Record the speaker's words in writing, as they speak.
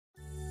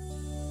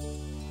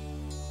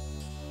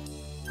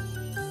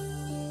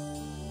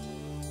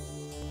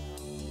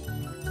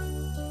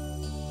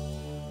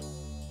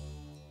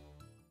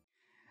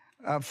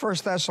1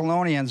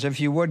 Thessalonians,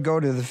 if you would go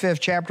to the 5th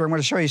chapter. I'm going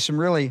to show you some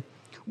really,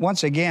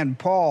 once again,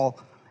 Paul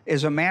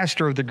is a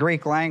master of the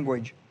Greek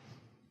language.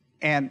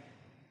 And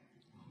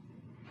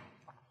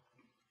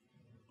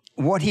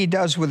what he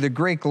does with the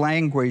Greek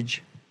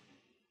language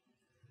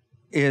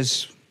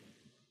is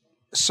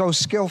so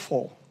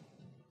skillful,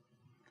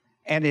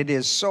 and it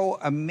is so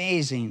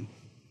amazing.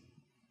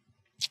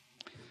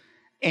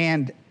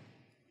 And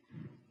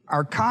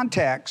our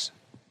context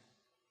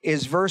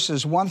is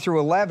verses 1 through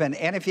 11.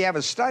 And if you have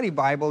a study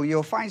Bible,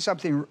 you'll find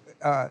something,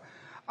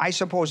 I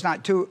suppose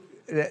not too,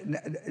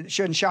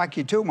 shouldn't shock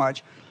you too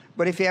much,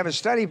 but if you have a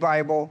study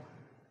Bible,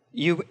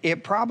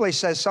 it probably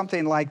says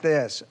something like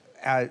this,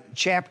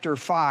 chapter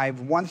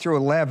 5, 1 through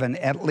 11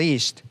 at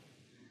least.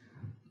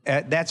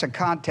 That's a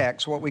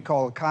context, what we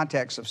call a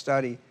context of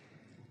study.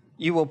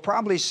 You will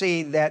probably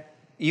see that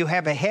you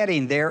have a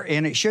heading there,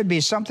 and it should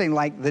be something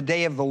like the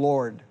day of the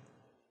Lord.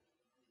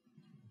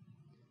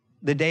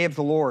 The day of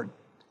the Lord.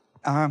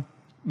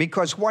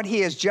 Because what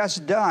he has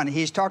just done,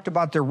 he's talked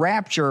about the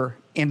rapture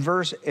in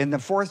the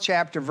 4th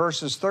chapter,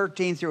 verses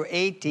 13 through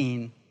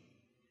 18,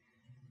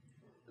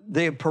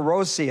 the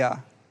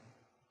parousia.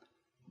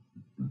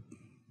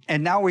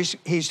 And now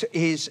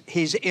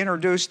he's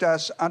introduced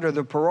us under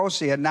the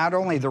parousia, not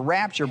only the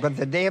rapture, but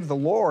the day of the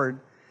Lord.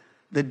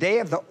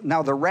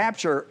 Now the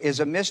rapture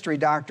is a mystery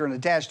doctrine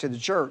attached to the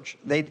church.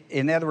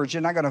 In other words, you're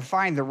not going to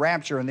find the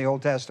rapture in the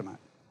Old Testament.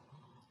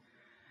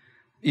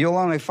 You'll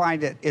only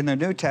find it in the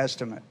New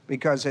Testament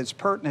because it's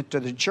pertinent to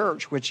the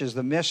church, which is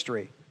the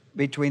mystery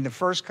between the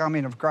first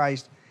coming of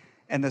Christ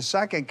and the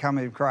second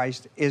coming of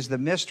Christ is the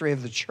mystery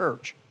of the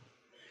church.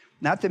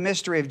 Not the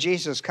mystery of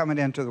Jesus coming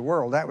into the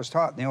world. That was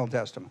taught in the Old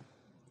Testament.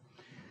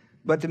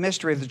 But the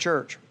mystery of the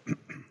church.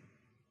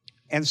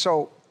 And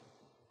so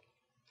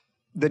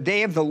the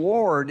day of the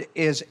Lord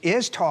is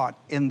taught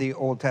in the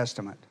Old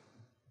Testament.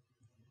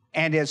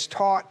 And it's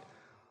taught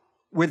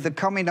with the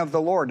coming of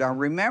the Lord. Now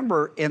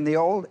remember, in the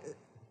Old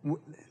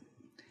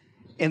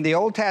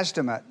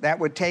Testament, that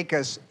would take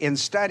us in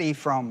study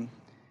from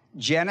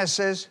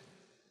Genesis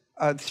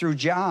through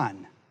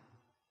John,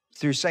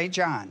 through St.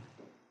 John.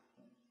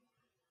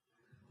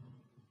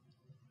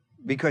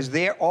 Because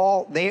they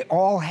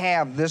all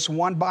have this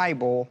one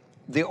Bible,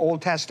 the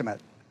Old Testament.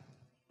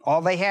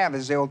 All they have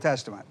is the Old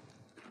Testament.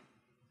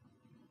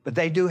 But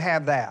they do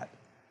have that.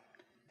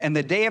 And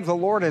the day of the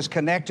Lord is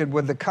connected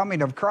with the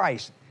coming of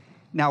Christ.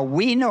 Now,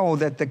 we know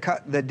that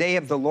the day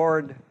of the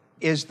Lord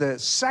is the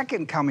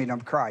second coming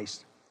of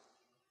Christ.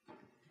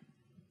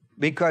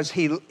 Because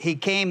he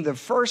came the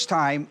first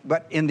time,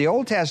 but in the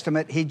Old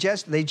Testament,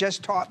 they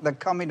just taught the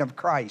coming of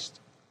Christ.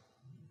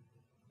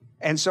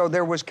 And so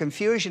there was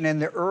confusion in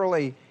the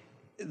early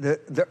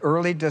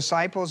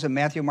disciples in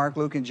Matthew, Mark,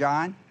 Luke, and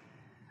John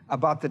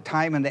about the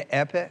time and the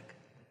epoch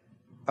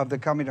of the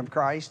coming of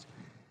Christ.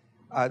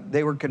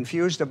 They were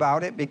confused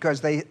about it because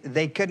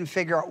they couldn't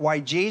figure out why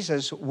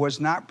Jesus was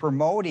not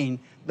promoting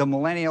the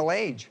millennial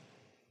age,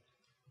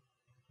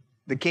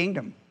 the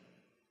kingdom.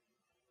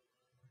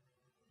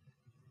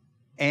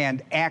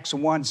 And Acts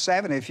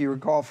 1:7, if you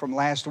recall from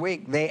last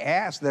week,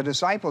 the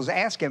disciples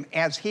asked him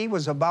as he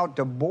was about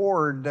to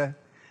board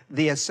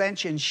the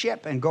ascension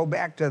ship and go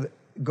back to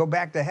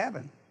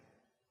heaven.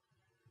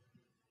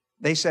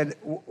 They said,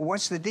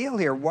 "What's the deal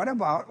here? What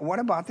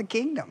about the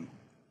kingdom?"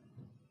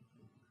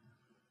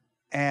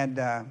 And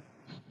I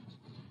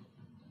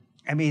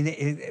mean,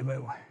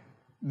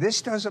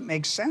 this doesn't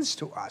make sense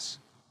to us.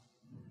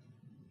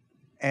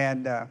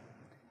 And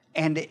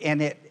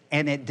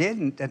it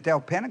didn't until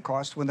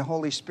Pentecost, when the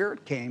Holy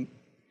Spirit came,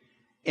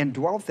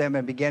 indwelt them,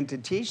 and began to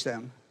teach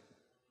them.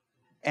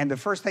 And the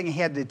first thing he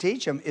had to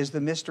teach them is the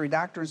mystery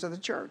doctrines of the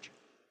church.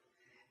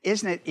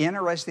 Isn't it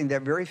interesting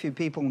that very few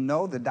people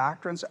know the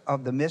doctrines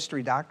of the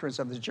mystery doctrines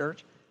of the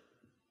church?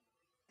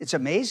 It's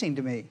amazing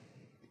to me.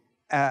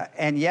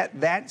 And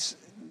yet that's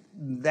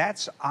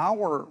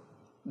our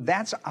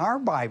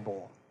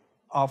Bible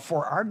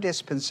for our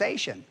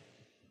dispensation.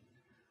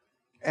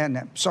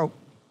 And so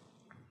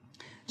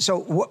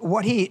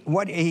what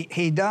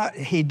he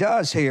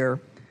does here.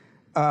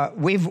 I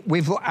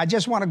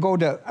just want to go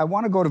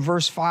to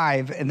verse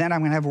 5, and then I'm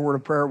going to have a word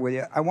of prayer with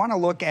you. I want to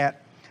look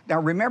at, now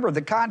remember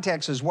the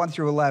context is 1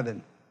 through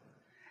 11,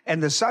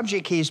 and the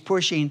subject he's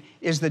pushing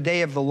is the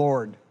day of the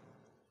Lord.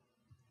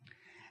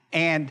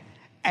 And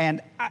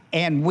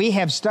we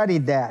have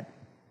studied that.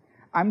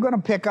 I'm going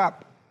to pick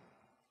up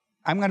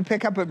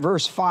at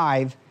verse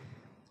 5,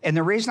 and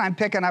the reason I'm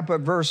picking up at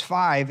verse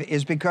 5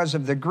 is because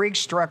of the Greek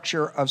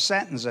structure of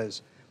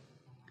sentences.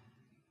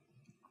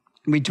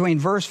 Between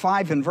verse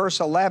 5 and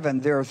verse 11,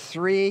 there are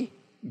 3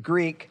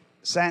 Greek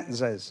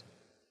sentences.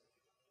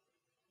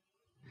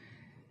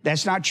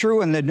 That's not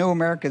true in the New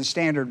American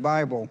Standard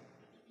Bible.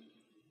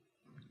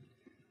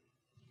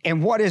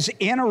 And what is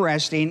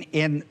interesting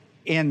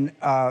in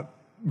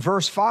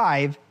verse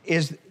 5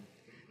 is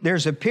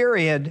there's a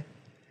period.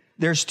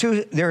 There's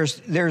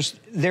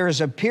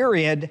a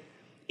period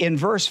in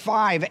verse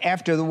 5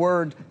 after the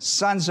word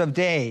sons of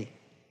day.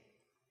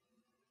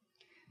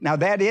 Now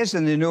that is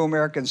in the New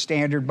American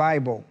Standard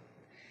Bible.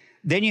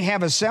 Then you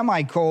have a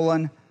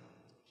semicolon,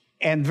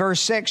 and verse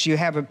 6, you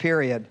have a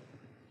period.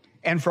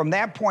 And from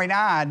that point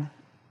on,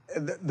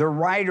 the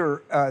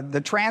writer,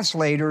 the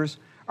translators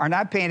are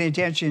not paying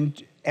attention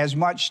as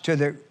much to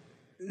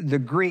the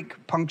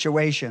Greek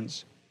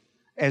punctuations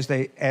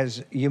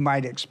as you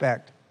might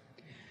expect.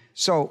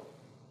 So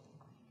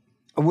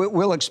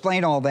we'll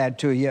explain all that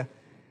to you.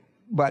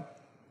 But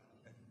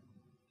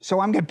so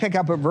I'm going to pick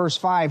up at verse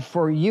 5.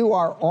 For you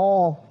are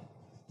all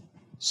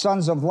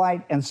sons of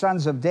light and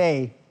sons of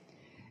day.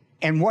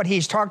 And what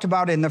he's talked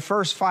about in the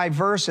first 5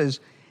 verses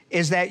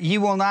is that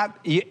you will not,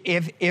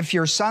 if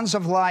you're sons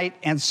of light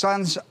and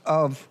sons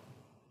of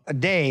a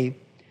day,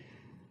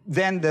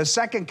 then the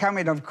second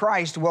coming of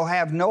Christ will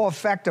have no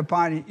effect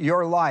upon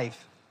your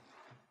life.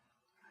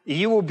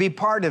 You will be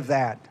part of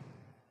that.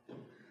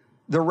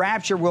 The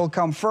rapture will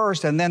come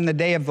first, and then the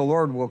day of the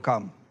Lord will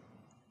come.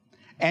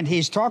 And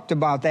he's talked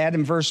about that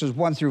in verses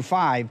 1 through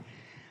 5.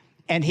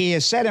 And he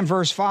has said in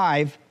verse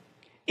 5,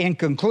 in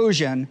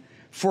conclusion,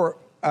 for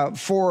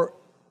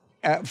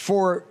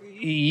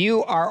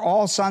you are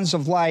all sons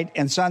of light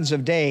and sons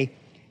of day.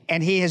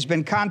 And he has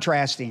been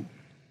contrasting.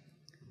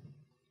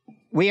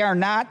 We are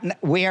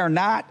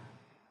not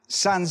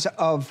sons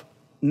of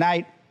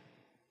night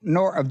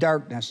nor of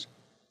darkness.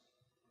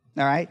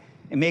 All right?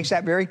 It makes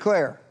that very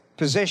clear,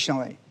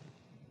 positionally.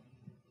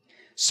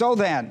 So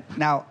then,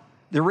 now,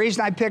 the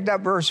reason I picked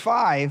up verse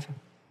 5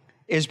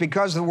 is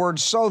because of the word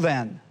so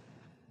then.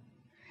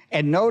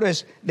 And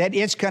notice that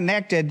it's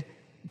connected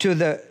to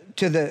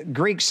the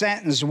Greek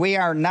sentence, we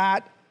are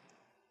not,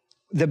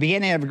 the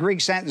beginning of a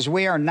Greek sentence,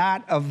 we are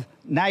not of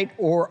night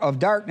or of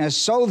darkness.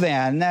 So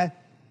then,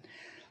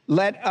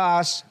 let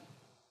us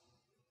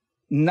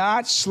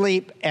not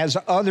sleep as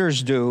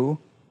others do,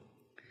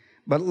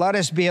 but let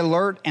us be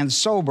alert and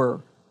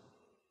sober.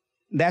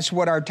 That's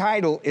what our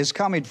title is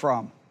coming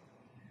from.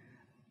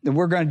 That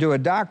we're going to do a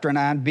doctrine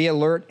on, be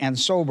alert and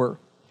sober.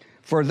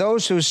 For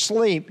those who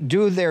sleep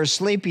do their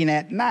sleeping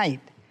at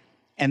night,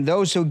 and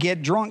those who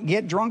get drunk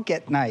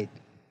at night.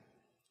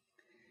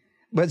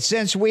 But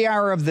since we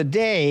are of the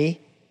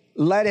day,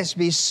 let us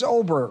be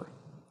sober.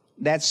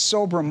 That's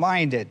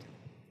sober-minded.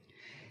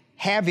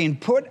 Having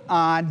put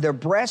on the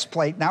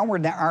breastplate, now we're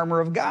in the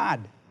armor of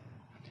God.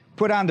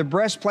 Put on the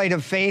breastplate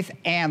of faith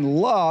and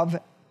love,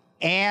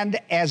 and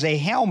as a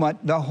helmet,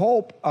 the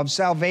hope of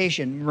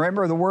salvation.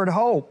 Remember the word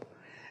hope.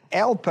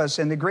 Elpis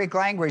in the Greek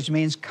language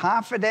means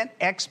confident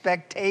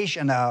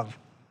expectation of.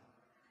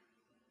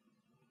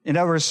 In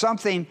other words,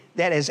 something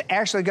that is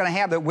actually going to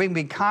happen that we can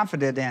be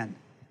confident in.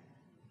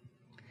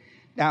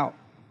 Now,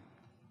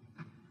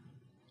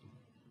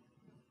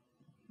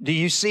 do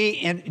you see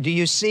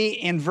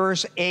in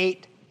verse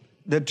 8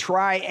 the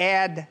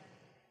triad,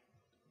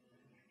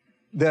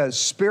 the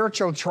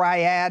spiritual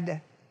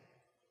triad?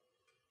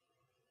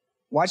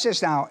 Watch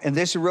this now, and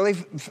this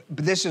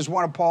is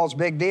one of Paul's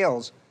big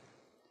deals.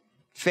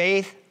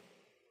 Faith,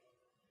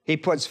 he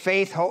puts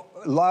faith,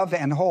 hope, love,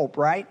 and hope,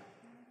 right?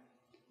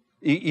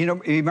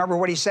 You remember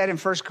what he said in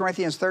 1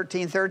 Corinthians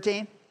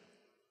 13:13?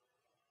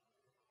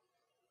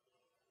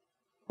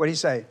 What did he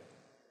say?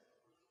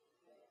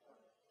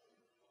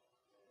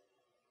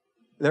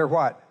 They're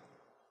what?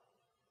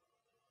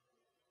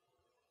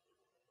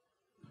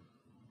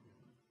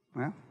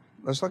 Well,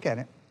 let's look at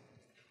it.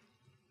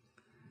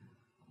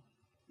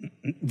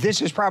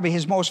 This is probably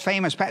his most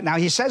famous. Now,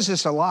 he says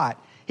this a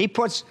lot. He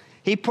puts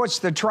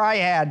the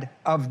triad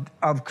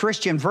of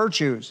Christian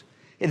virtues.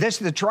 This is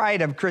the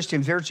triad of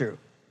Christian virtue.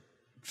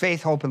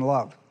 Faith, hope, and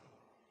love.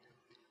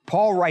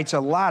 Paul writes a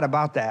lot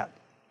about that.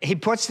 He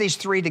puts these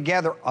three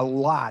together a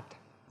lot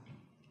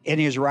in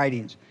his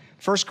writings.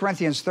 1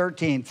 Corinthians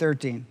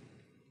 13:13.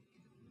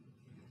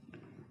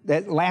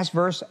 That last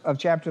verse of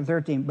chapter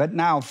 13. But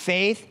now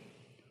faith,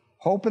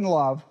 hope, and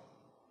love.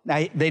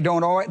 Now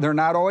they're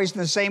not always in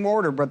the same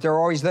order, but they're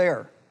always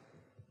there.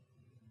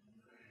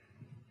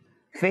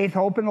 Faith,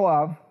 hope, and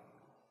love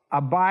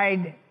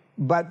abide,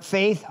 but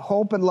faith,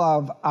 hope, and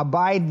love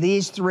abide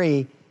these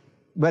three,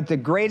 but the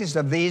greatest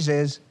of these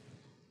is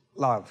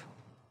love.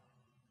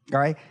 All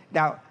right?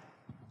 Now,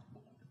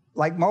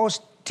 like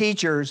most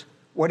teachers,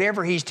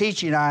 whatever he's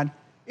teaching on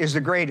is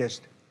the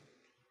greatest.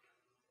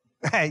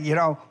 You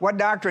know, what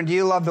doctrine do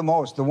you love the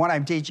most? The one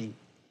I'm teaching.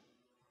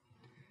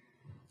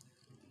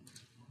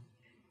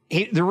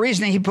 The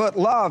reason he put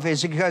love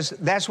is because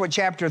that's what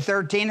chapter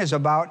 13 is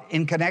about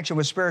in connection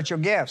with spiritual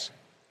gifts.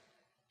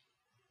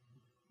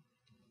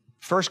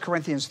 1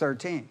 Corinthians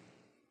 13.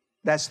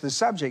 That's the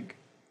subject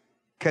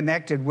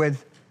connected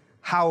with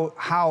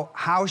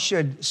how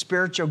should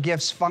spiritual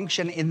gifts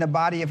function in the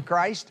body of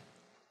Christ?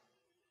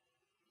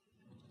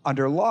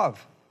 Under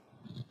love.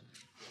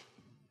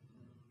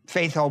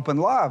 Faith, hope, and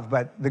love.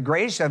 But the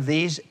greatest of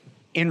these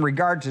in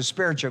regard to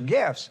spiritual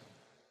gifts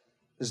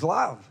is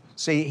love.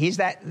 See,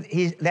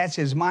 that's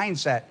his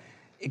mindset,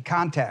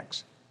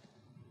 context.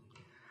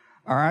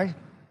 All right?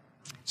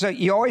 So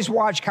you always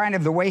watch kind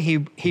of the way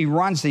he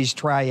runs these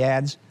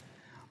triads.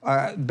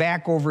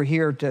 Back over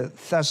here to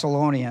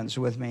Thessalonians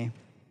with me.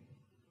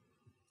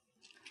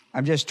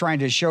 I'm just trying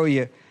to show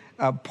you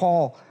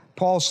Paul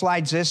Paul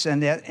slides this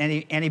and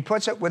he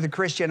puts it with the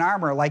Christian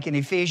armor, like in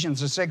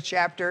Ephesians, the 6th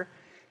chapter,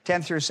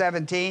 10 through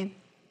 17.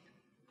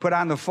 Put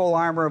on the full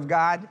armor of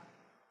God.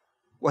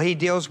 Well, he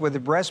deals with the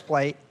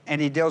breastplate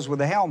and he deals with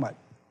the helmet.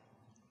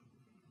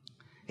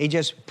 He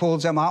just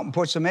pulls them out and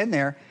puts them in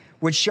there,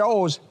 which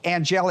shows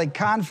angelic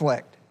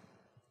conflict.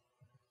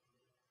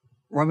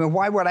 I mean,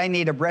 why would I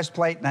need a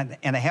breastplate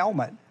and a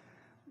helmet?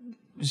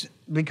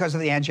 Because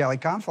of the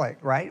angelic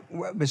conflict, right?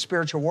 With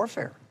spiritual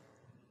warfare.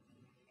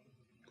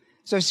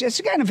 So it's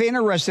kind of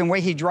interesting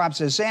way he drops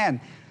this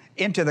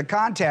into the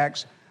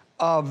context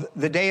of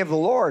the day of the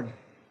Lord.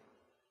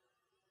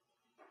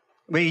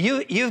 I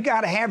mean, you've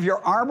got to have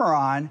your armor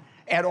on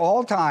at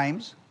all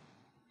times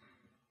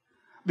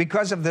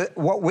because of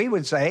what we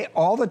would say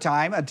all the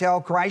time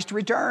until Christ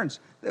returns.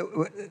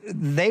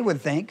 They would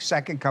think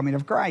second coming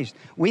of Christ.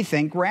 We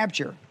think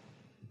rapture.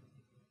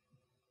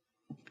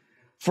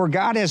 For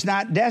God has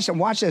not destined,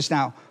 watch this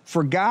now,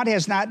 for God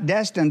has not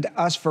destined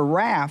us for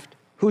wrath.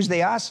 Who's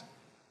the us?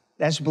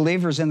 That's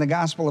believers in the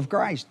gospel of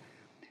Christ.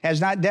 Has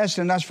not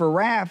destined us for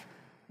wrath,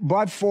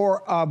 but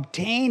for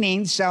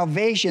obtaining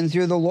salvation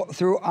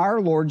through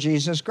our Lord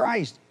Jesus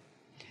Christ.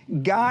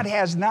 God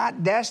has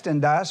not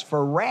destined us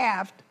for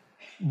wrath,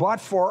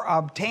 but for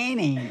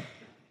obtaining.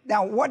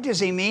 Now, what does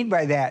he mean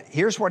by that?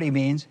 Here's what he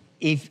means.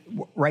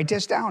 Write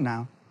this down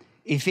now.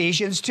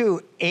 Ephesians 2,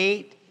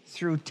 8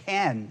 through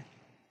 10.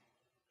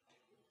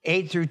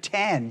 8 through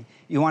 10.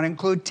 You want to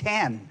include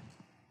 10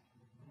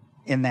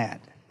 in that,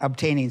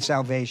 obtaining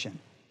salvation.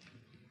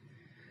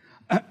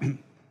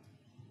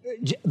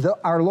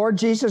 Our Lord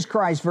Jesus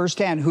Christ, verse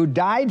 10, who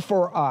died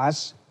for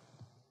us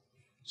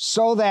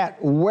so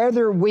that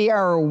whether we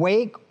are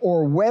awake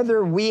or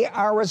whether we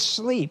are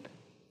asleep.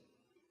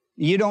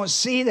 You don't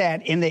see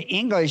that in the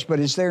English, but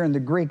it's there in the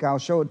Greek. I'll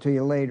show it to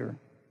you later.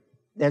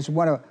 That's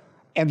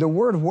and the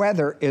word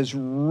whether is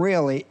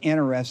really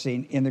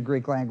interesting in the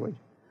Greek language.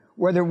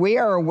 Whether we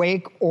are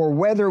awake or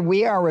whether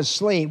we are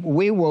asleep,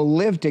 we will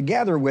live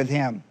together with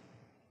him.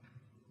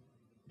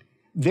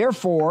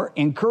 Therefore,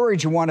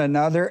 encourage one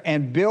another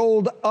and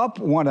build up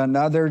one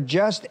another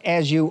just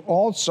as you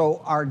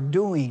also are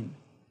doing.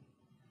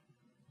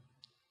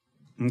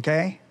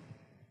 Okay?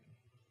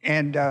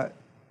 And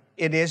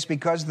it is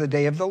because the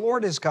day of the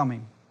Lord is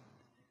coming.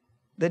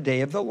 The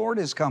day of the Lord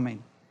is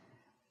coming.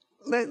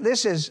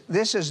 This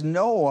is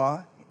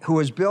Noah, who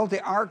has built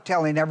the ark,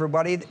 telling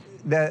everybody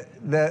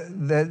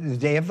the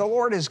day of the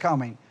Lord is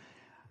coming.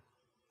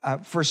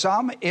 For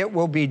some, it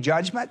will be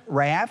judgment,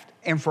 wrath,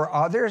 and for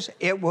others,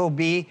 it will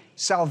be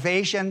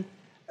salvation,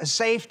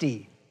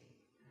 safety.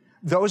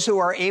 Those who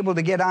are able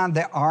to get on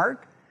the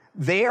ark,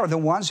 they are the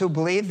ones who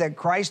believe that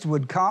Christ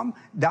would come,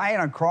 die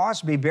on a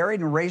cross, be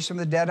buried, and raised from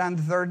the dead on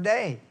the third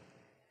day.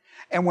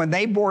 And when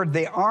they board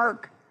the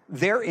ark,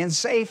 they're in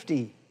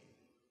safety.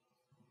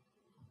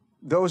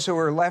 Those who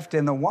are left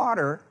in the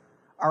water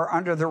are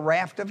under the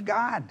wrath of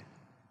God.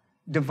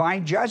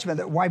 Divine judgment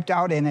that wiped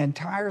out an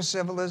entire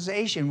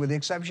civilization with the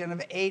exception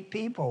of 8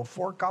 people,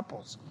 4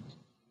 couples.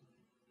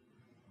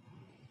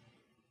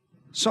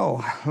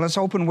 So let's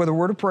open with a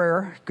word of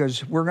prayer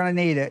because we're going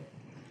to need it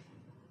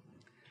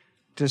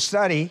to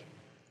study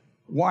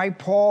why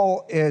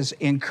Paul is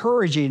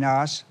encouraging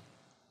us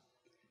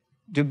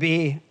to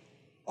be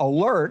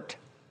alert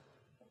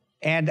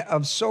and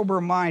of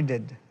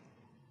sober-minded.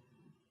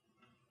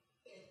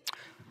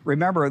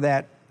 Remember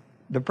that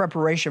the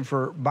preparation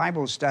for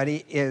Bible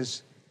study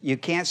is you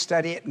can't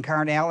study it in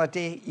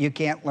carnality, you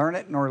can't learn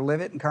it nor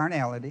live it in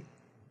carnality.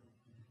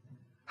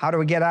 How do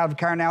we get out of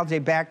carnality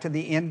back to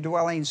the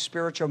indwelling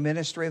spiritual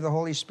ministry of the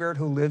Holy Spirit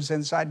who lives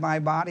inside my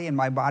body and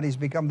my body's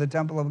become the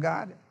temple of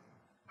God?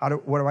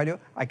 What do?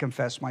 I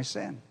confess my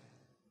sin.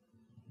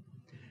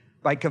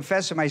 By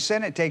confessing my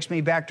sin, it takes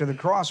me back to the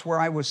cross where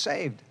I was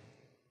saved.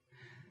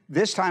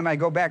 This time I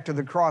go back to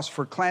the cross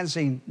for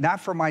cleansing, not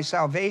for my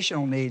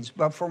salvational needs,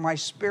 but for my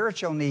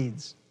spiritual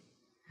needs.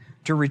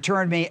 To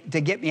return me,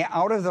 to get me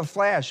out of the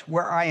flesh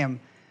where I am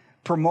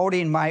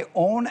promoting my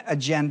own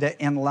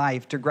agenda in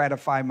life to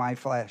gratify my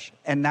flesh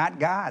and not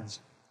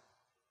God's.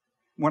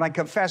 When I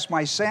confess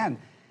my sin,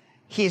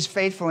 he is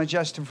faithful and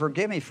just to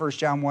forgive me, 1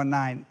 John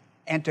 1:9,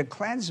 and to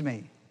cleanse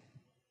me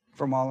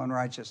from all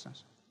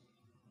unrighteousness.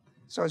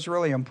 So it's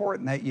really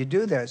important that you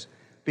do this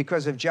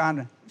because of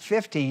John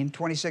 15,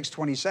 26,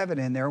 27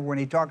 in there, when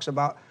he talks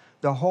about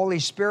the Holy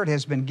Spirit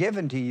has been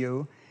given to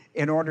you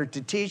in order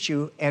to teach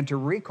you and to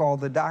recall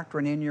the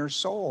doctrine in your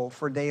soul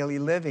for daily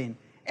living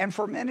and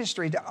for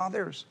ministry to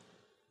others.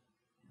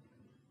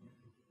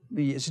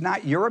 It's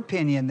not your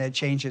opinion that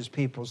changes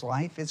people's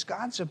life, it's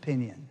God's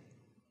opinion.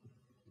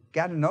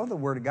 Got to know the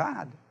Word of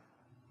God.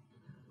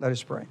 Let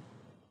us pray.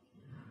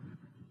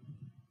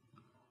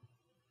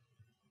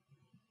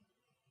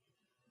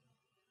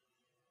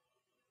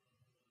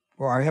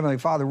 Well, our Heavenly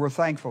Father, we're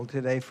thankful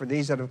today for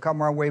these that have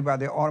come our way by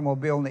the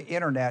automobile and the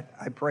internet.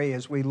 I pray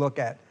as we look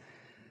at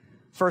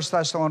 1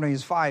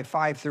 Thessalonians 5,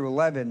 5 through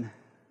 11,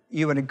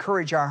 you would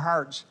encourage our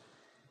hearts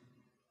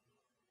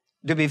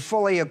to be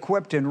fully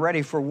equipped and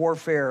ready for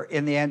warfare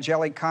in the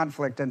angelic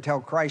conflict until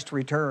Christ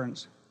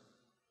returns.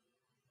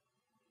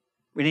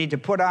 We need to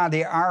put on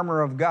the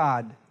armor of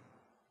God,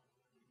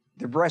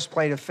 the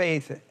breastplate of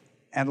faith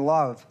and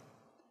love,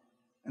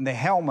 and the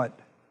helmet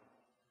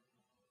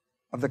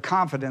of the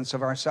confidence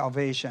of our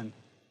salvation,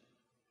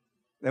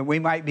 that we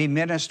might be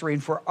ministering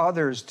for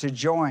others to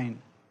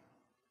join.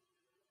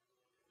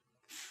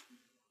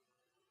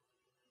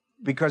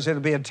 Because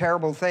it'll be a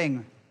terrible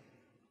thing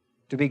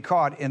to be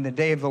caught in the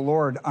day of the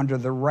Lord under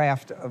the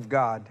wrath of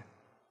God.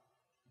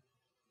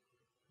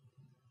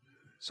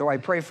 So I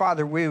pray,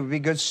 Father, we would be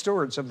good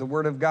stewards of the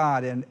Word of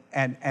God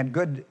and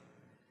good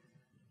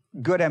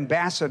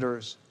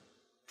ambassadors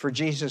for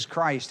Jesus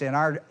Christ to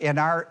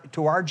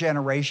our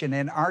generation,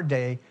 in our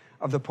day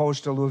of the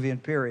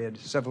post-Diluvian period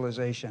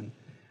civilization.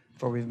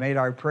 For we've made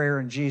our prayer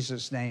in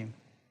Jesus' name.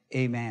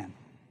 Amen.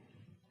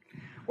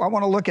 Well, I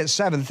want to look at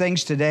 7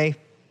 things today.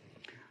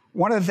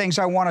 One of the things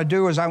I want to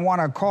do is I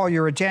want to call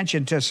your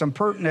attention to some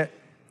pertinent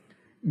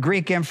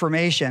Greek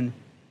information.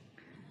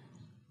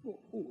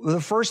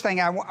 The first thing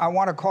I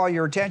want to call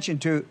your attention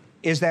to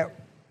is that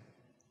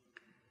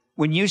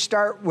when you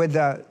start with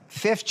the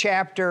 5th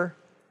chapter,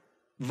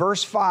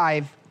 verse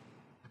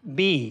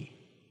 5b,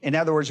 in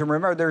other words,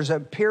 remember there's a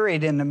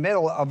period in the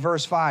middle of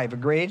verse 5,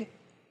 agreed?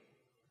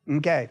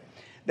 Okay,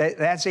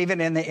 that's even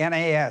in the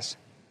NAS.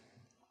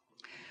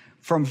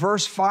 From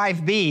verse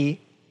 5b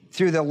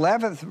through the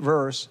 11th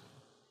verse,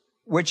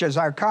 which is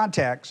our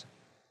context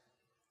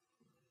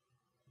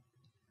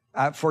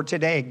for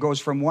today, it goes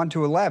from 1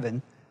 to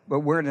 11,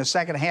 but we're in the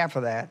second half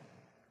of that.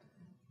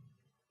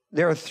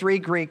 There are 3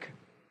 Greek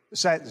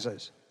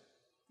sentences.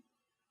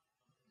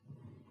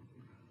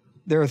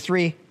 There are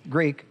 3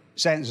 Greek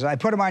sentences. I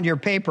put them on your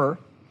paper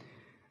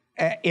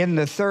in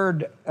the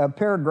 3rd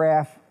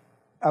paragraph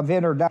of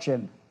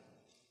introduction.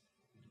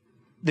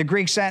 The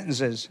Greek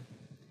sentences,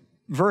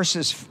 verse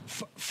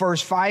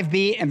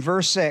 5b and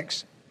verse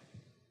 6.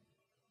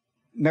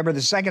 Remember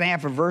the second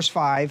half of verse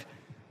 5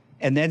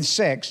 and then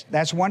 6.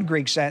 That's one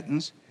Greek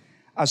sentence.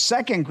 A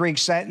second Greek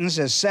sentence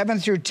is 7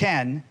 through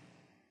 10.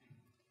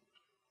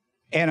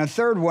 And a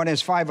third one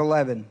is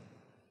 5:11.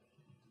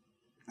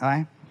 All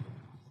right?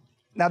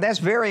 Now that's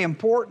very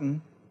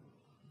important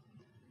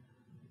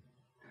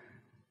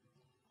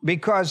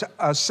because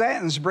a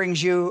sentence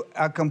brings you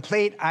a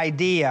complete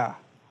idea,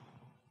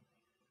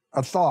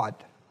 a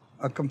thought,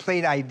 a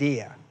complete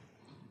idea.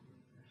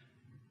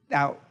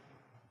 Now,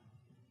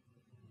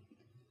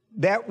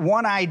 that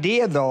one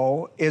idea,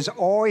 though, is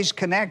always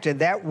connected.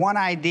 That one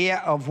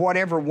idea of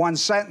whatever one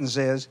sentence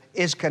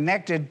is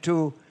connected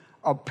to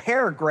a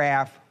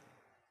paragraph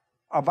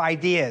of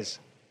ideas.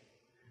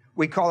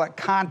 We call it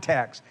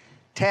context.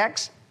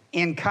 Text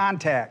in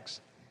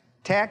context.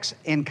 Text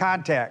in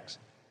context.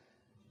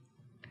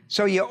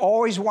 So you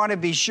always want to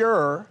be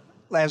sure,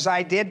 as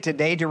I did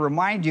today, to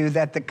remind you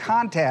that the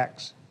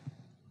context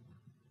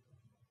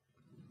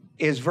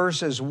is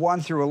verses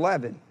 1 through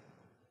 11.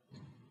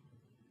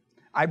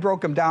 I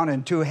broke them down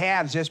in 2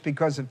 halves just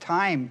because of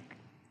time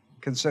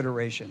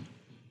consideration.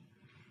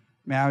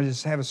 I mean, I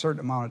just have a certain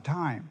amount of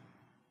time.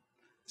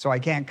 So I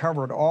can't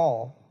cover it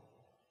all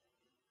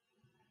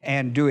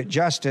and do it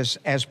justice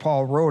as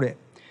Paul wrote it.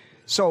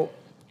 So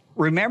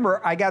remember,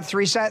 I got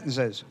 3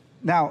 sentences.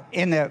 Now,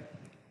 in the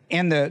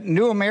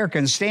New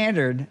American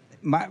Standard,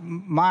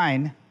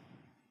 mine,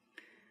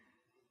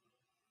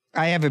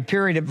 I have a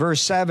period at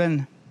verse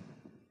 7.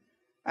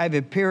 I have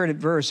a period at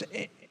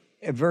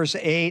verse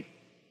 8.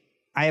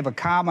 I have a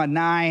comma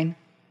 9.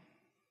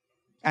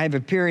 I have a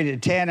period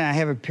at 10. And I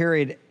have a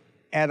period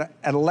at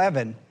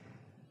 11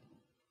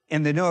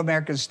 in the New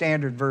American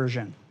Standard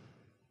Version.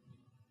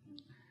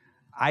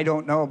 I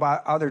don't know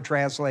about other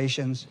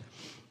translations.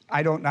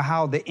 I don't know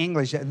how the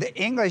English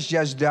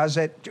just does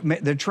it.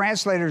 The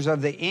translators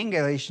of the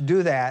English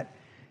do that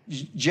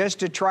just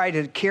to try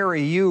to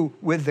carry you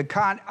with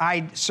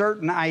the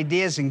certain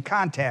ideas and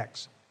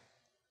context.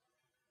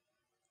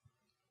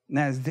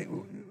 Now,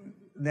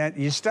 that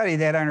you study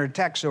that under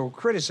textual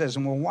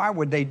criticism. Well, why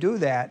would they do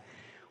that?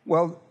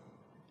 Well,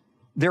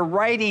 they're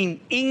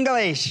writing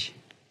English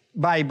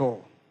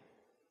Bible.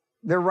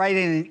 They're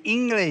writing an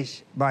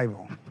English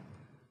Bible.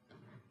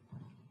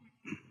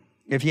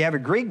 If you have a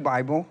Greek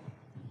Bible,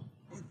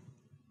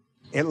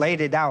 it lays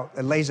it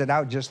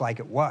out just like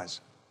it was.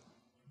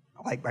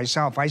 Like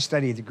myself, I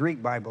studied the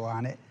Greek Bible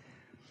on it.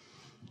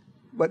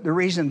 But the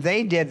reason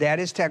they did that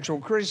is textual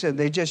criticism.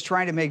 They're just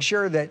trying to make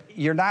sure that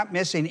you're not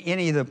missing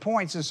any of the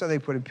points, and so they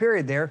put a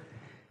period there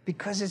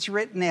because it's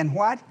written in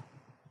what?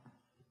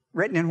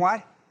 Written in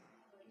what?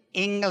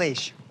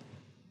 English.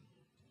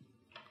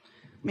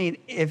 I mean,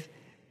 if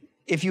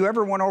you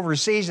ever went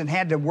overseas and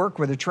had to work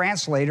with a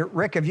translator,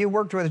 Rick, have you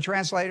worked with a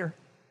translator?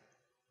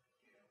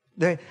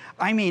 You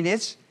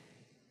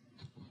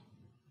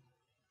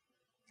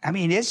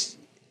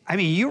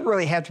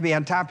really have to be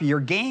on top of your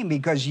game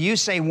because you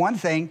say one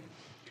thing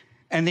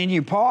and then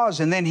you pause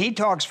and then he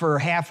talks for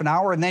half an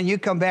hour and then you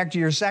come back to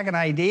your second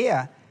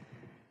idea.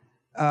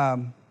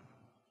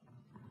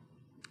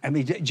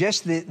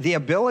 Just the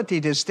ability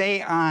to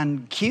stay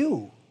on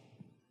cue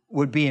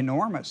would be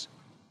enormous.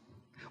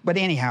 But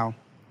anyhow,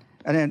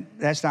 and then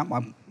that's not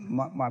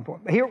my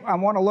point. Here, I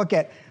want to look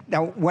at,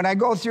 now when I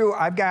go through,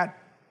 I've got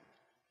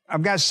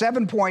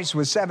 7 points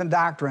with 7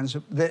 doctrines.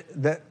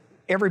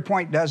 Every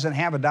point doesn't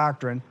have a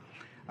doctrine,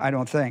 I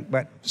don't think,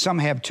 but some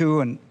have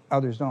 2 and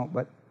others don't.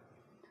 But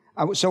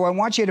so I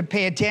want you to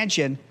pay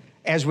attention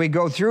as we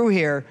go through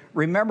here.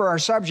 Remember our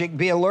subject,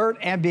 be alert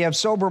and be of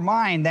sober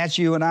mind. That's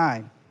you and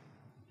I.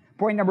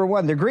 Point number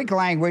 1, the Greek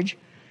language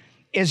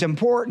is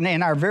important.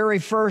 In our very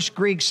first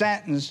Greek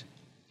sentence,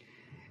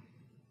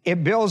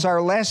 it builds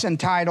our lesson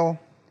title,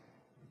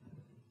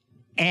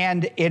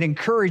 and it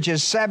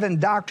encourages 7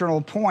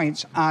 doctrinal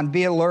points on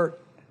be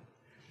alert.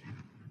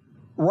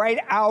 Right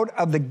out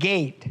of the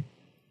gate,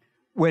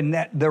 when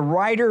the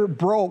writer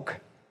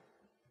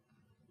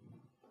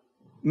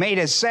made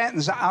a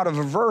sentence out of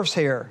a verse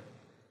here.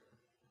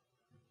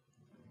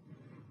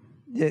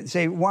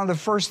 Say, one of the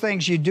first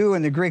things you do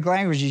in the Greek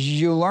language is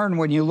you learn,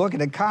 when you look at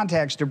the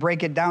context, to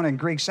break it down in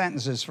Greek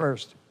sentences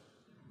first.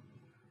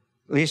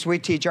 At least we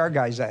teach our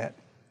guys that.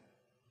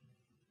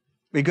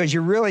 Because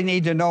you really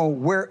need to know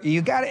where,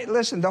 you got to,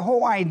 listen, the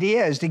whole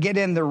idea is to get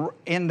in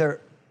the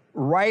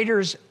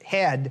writer's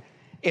head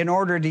in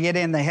order to get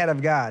in the head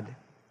of God.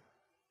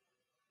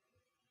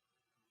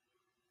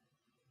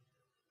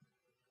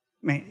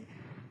 I mean,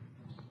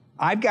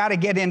 I've got to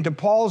get into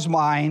Paul's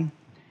mind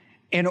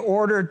in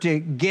order to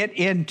get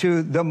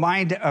into the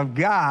mind of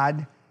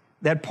God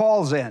that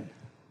Paul's in.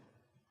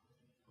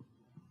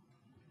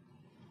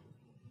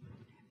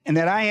 And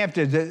that I have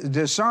to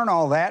discern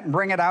all that and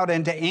bring it out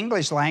into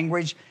English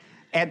language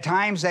at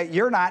times that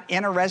you're not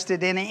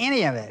interested in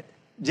any of it.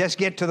 Just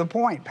get to the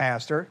point,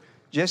 Pastor.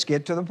 Just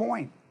get to the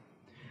point.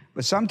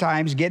 But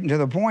sometimes getting to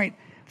the point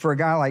for a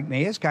guy like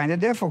me is kind of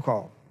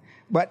difficult.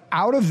 But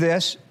out of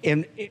this,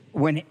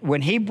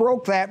 when he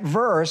broke that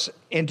verse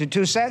into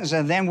 2 sentences,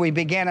 and then we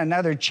began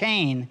another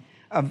chain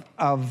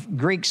of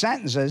Greek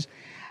sentences,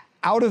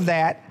 out of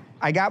that,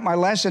 I got my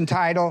lesson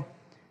title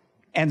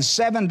and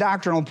 7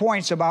 doctrinal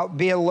points about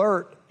be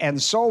alert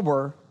and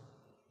sober,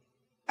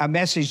 a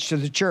message to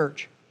the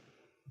church.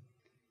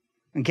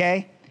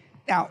 Okay?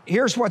 Now,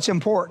 here's what's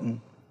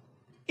important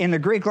in the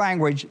Greek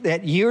language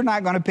that you're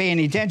not going to pay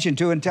any attention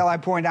to until I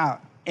point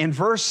out. In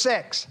verse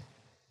 6,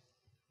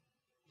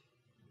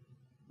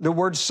 the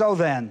word so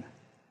then.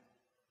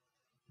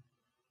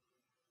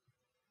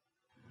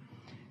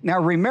 Now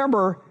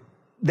remember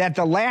that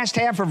the last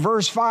half of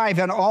verse 5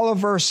 and all of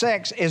verse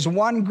 6 is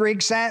one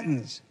Greek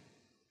sentence.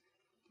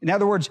 In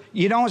other words,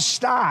 you don't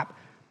stop.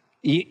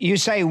 You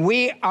say,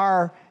 we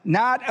are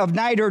not of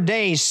night or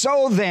day,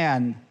 so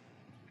then.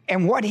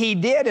 And what he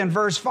did in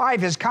verse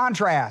 5 is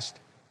contrast.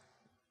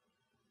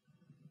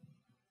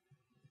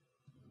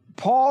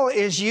 Paul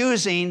is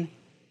using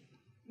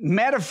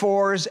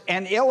metaphors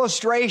and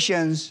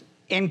illustrations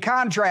in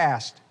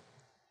contrast.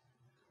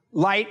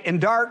 Light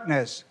and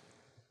darkness,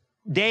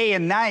 day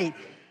and night.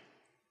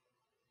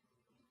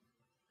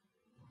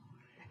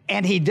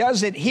 And he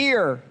does it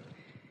here.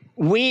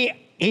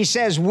 He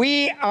says,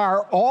 we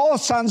are all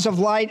sons of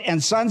light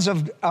and sons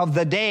of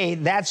the day.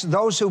 That's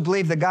those who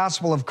believe the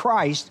gospel of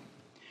Christ.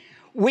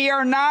 We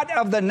are not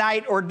of the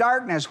night or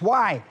darkness.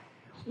 Why?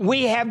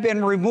 We have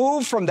been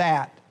removed from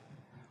that.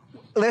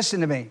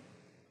 Listen to me.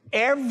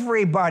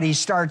 Everybody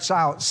starts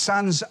out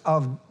sons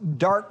of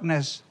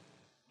darkness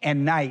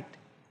and night.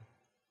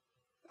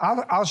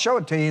 I'll show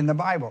it to you in the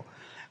Bible.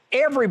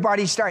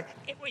 Everybody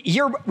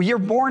you're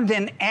born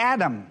in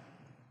Adam,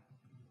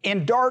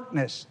 in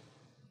darkness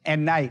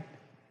and night.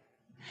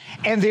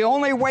 And the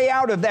only way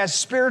out of that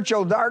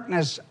spiritual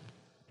darkness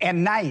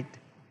and night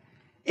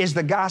is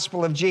the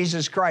gospel of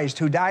Jesus Christ,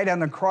 who died on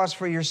the cross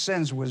for your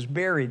sins, was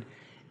buried,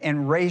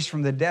 and raised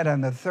from the dead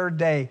on the 3rd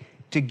day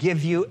to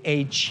give you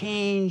a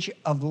change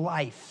of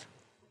life.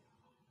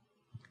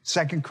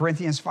 2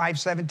 Corinthians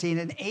 5:17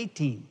 and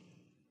 18.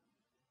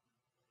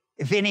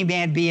 If any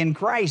man be in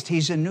Christ,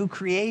 he's a new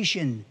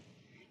creation.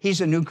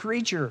 He's a new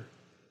creature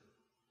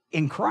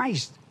in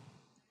Christ.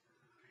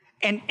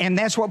 And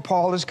that's what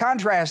Paul is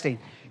contrasting.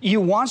 You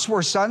once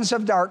were sons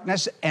of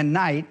darkness and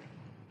night.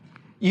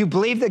 You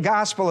believed the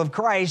gospel of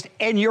Christ,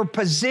 and your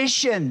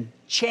position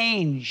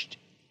changed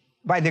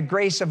by the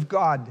grace of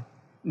God.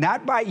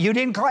 You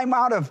didn't climb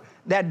out of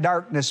that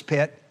darkness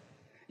pit.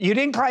 You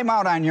didn't climb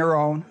out on your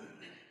own.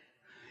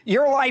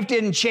 Your life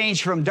didn't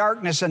change from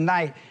darkness and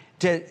night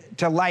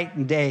to light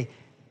and day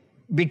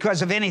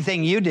because of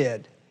anything you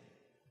did.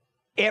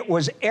 It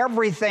was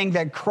everything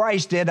that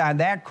Christ did on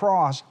that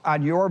cross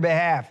on your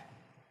behalf.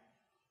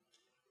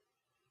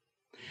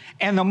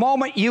 And the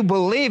moment you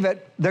believe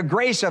it, the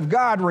grace of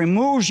God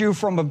removes you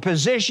from a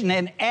position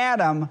in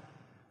Adam.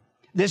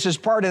 This is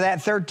part of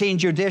that 13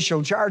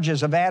 judicial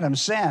charges of Adam's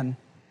sin,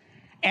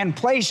 and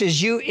places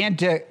you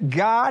into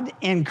God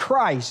in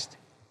Christ.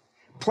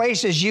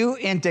 Places you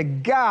into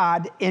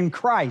God in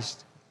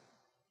Christ.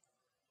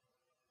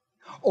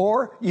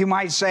 Or you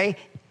might say,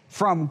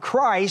 from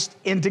Christ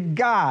into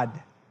God.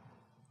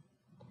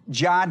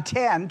 John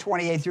 10,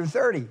 28 through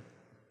 30.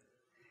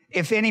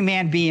 If any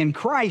man be in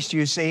Christ,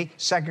 you see,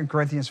 2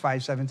 Corinthians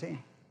 5:17.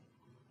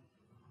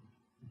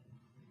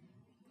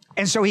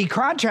 And so he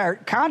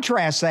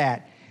contrasts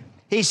that.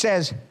 He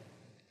says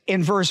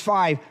in verse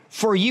 5,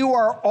 for you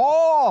are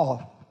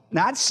all,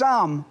 not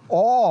some,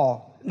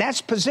 all. That's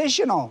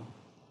positional.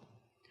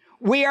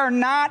 We are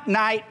not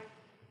night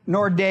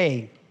nor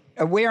day.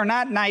 We are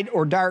not night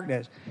or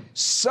darkness.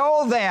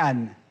 So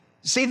then,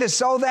 see the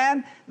so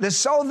then? The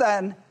so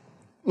then,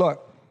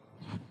 look.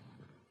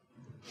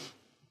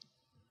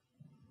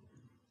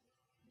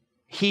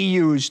 He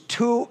used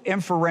two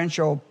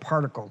inferential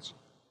particles.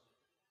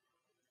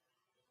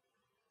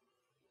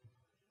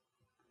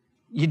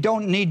 You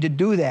don't need to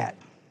do that.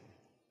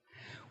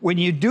 When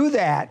you do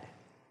that,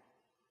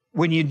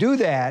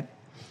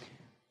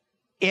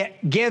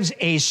 it gives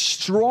a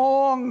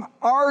strong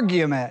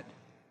argument.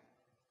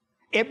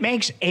 It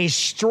makes a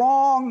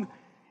strong,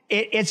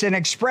 it's an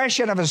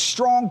expression of a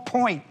strong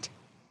point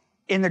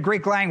in the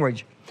Greek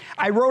language.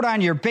 I wrote on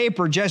your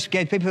paper just in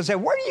case people say,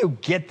 where do you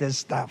get this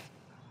stuff?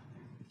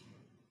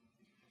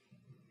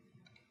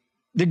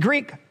 The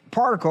Greek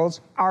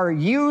particles are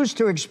used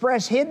to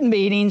express hidden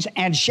meanings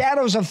and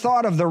shadows of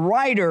thought of the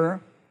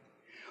writer,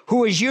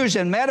 who is used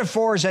in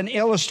metaphors and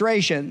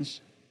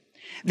illustrations.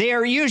 They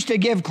are used to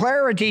give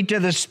clarity to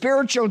the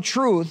spiritual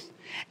truth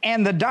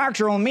and the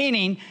doctrinal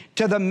meaning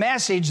to the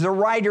message the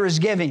writer is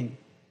giving.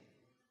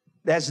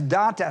 That's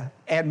data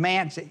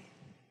admanti.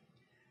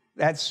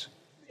 That's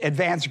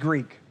advanced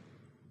Greek.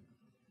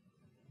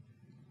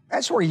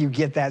 That's where you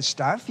get that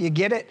stuff. You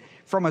get it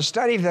from a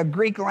study of the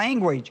Greek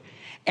language.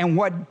 And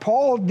what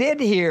Paul did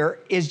here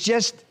is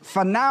just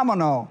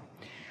phenomenal.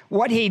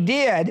 What he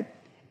did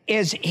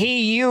is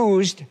he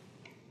used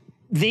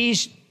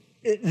these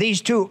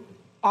two,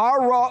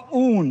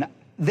 araun.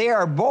 They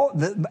are both,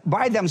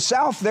 by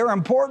themselves, they're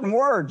important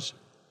words.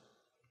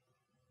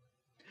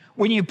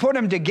 When you put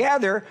them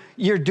together,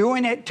 you're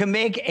doing it to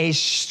make a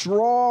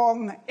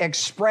strong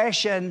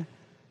expression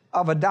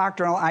of a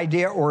doctrinal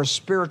idea or a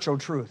spiritual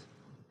truth.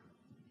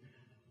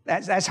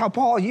 That's how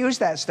Paul used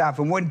that stuff.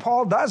 And when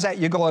Paul does that,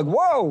 you go like,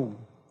 whoa.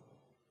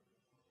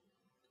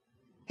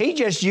 He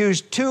just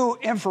used two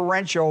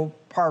inferential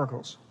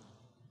particles.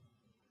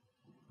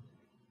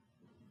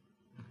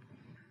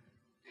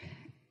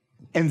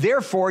 And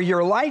therefore,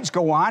 your lights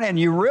go on and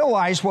you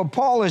realize what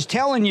Paul is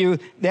telling you,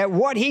 that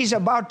what he's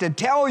about to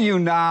tell you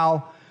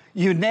now,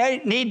 you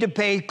need to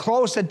pay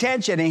close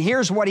attention. And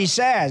here's what he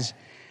says.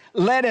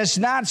 Let us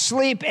not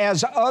sleep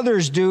as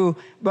others do,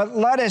 but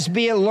let us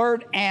be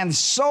alert and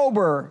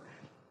sober.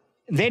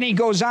 Then he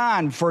goes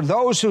on, for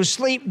those who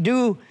sleep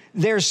do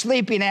their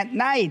sleeping at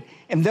night,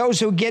 and those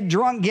who get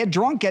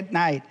drunk at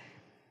night.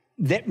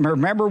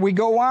 Remember, we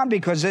go on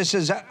because this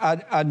is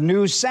a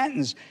new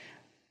sentence.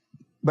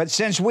 But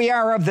since we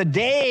are of the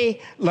day,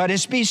 let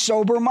us be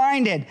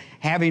sober-minded,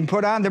 having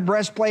put on the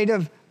breastplate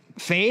of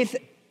faith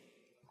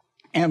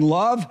and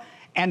love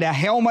and a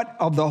helmet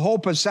of the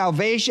hope of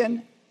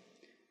salvation.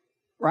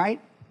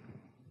 Right?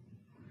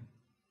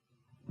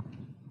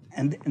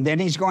 And then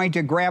he's going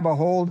to grab a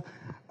hold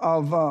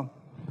of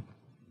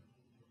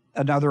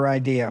another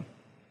idea.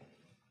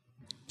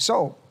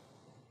 So,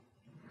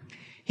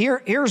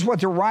 here's what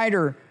the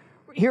writer,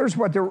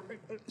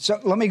 so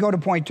let me go to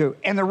point 2.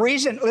 And the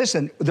reason,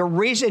 listen,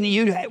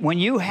 when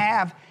you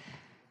have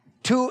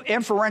two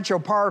inferential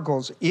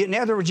particles, in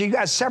other words, you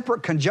got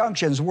separate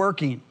conjunctions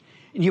working,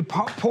 and you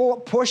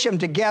push them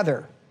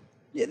together.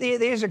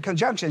 These are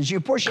conjunctions, you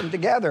push them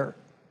together.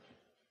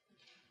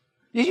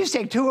 You just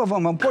take two of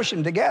them and push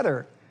them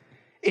together.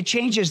 It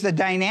changes the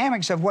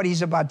dynamics of what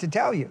he's about to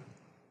tell you.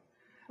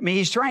 I mean,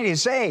 he's trying to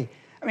say,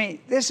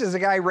 this is a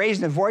guy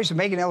raising his voice and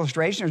making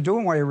illustrations,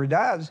 doing whatever he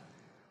does.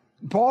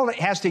 Paul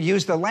has to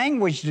use the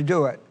language to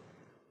do it.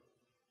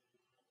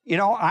 You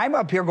know, I'm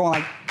up here going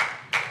like,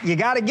 you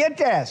got to get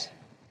this.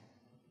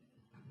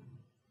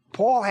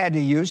 Paul had to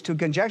use two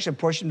conjunctions,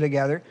 push them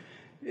together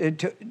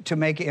to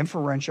make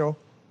inferential.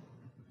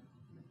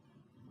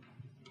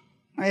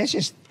 That's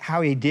just how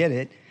he did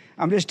it.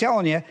 I'm just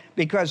telling you,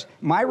 because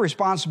my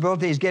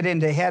responsibility is get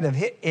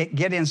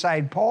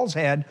inside Paul's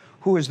head,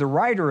 who is the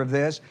writer of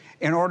this,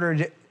 in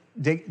order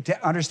to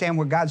understand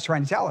what God's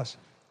trying to tell us.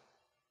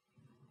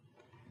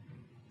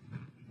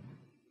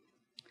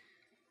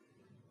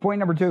 Point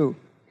number 2.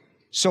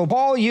 So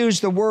Paul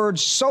used the word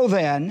so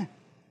then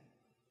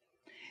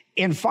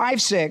in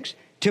 5:6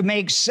 to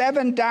make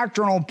 7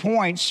 doctrinal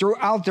points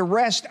throughout the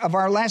rest of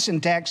our lesson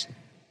text.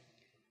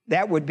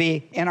 That would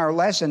be in our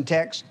lesson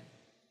text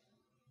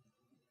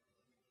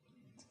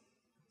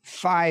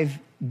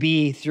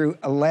 5b through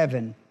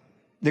 11.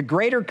 The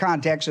greater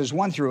context is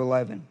 1 through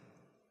 11.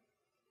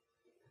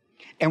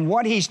 And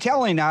what he's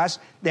telling us,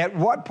 that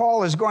what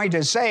Paul is going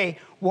to say,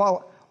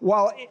 while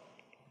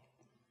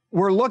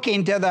we're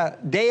looking to the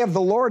day of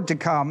the Lord to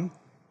come,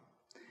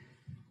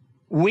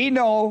 we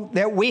know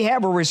that we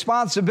have a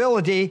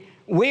responsibility.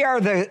 We are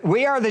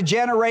the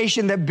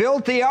generation that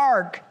built the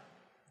ark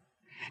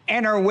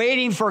and are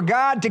waiting for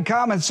God to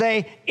come and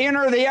say,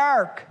 enter the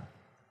ark.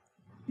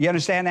 You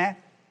understand that?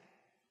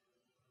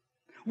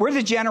 We're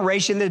the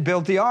generation that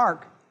built the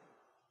ark.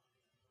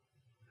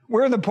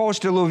 We're in the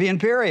post-diluvian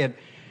period.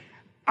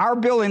 Our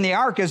building the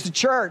ark is the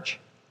church.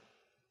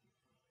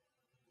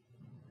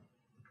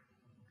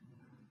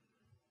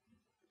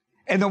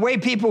 And the way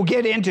people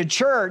get into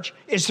church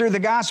is through the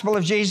gospel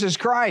of Jesus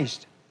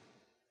Christ.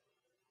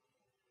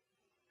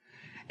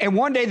 And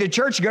one day the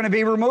church is going to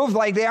be removed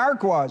like the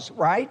ark was,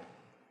 right?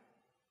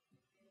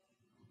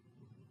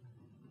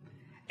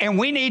 And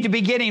we need to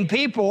be getting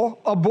people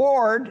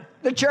aboard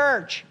the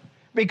church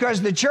because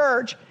the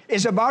church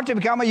is about to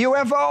become a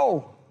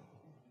UFO.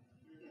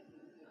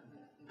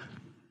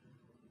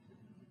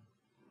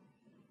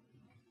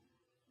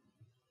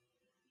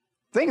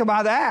 Think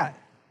about that.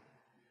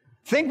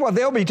 Think what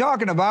they'll be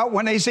talking about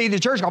when they see the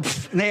church go,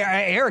 and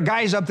they hear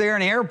guys up there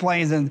in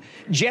airplanes and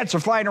jets are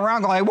flying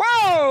around going,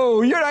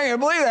 whoa, you're not going to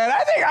believe that.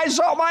 I think I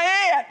saw my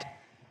aunt.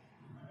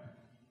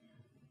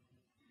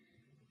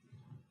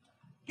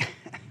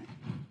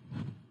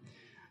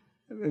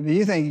 If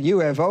you think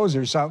UFOs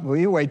or something, well,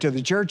 you wait till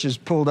the church is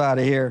pulled out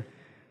of here.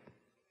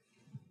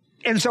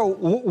 And so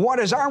what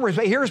is our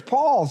response? Here's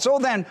Paul. So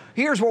then,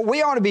 here's what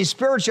we ought to be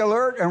spiritually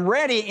alert and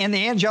ready in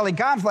the angelic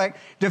conflict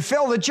to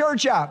fill the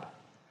church up.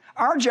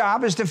 Our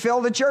job is to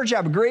fill the church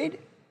up. Agreed?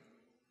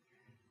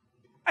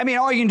 I mean,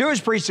 all you can do is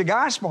preach the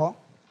gospel.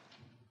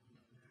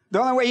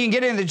 The only way you can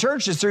get into the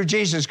church is through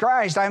Jesus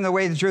Christ. I am the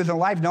way, the truth, and the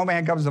life. No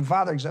man comes to the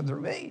Father except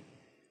through me.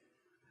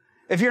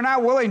 If you're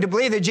not willing to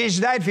believe that Jesus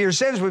died for your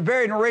sins, was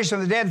buried, and raised from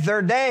the dead the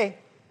third day,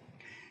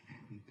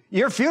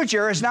 your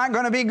future is not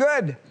going to be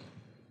good.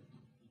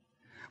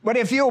 But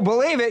if you'll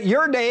believe it,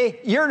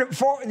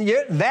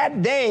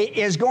 that day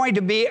is going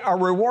to be a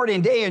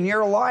rewarding day in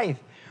your life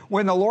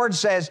when the Lord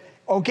says,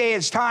 okay,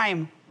 it's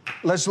time.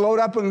 Let's load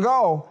up and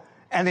go.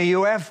 And the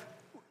UF,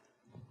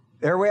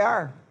 there we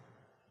are.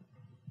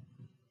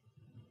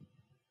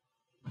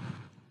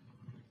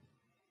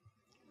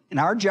 And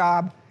our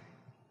job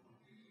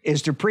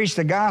is to preach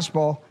the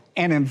gospel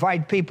and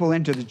invite people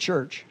into the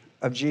church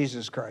of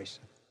Jesus Christ.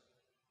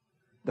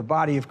 The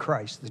body of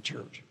Christ, the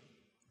church.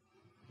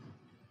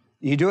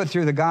 You do it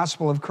through the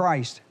gospel of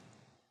Christ.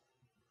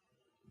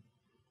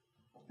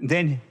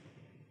 Then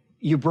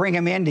you bring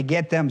them in to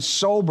get them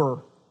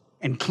sober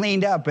and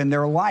cleaned up in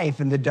their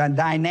life and the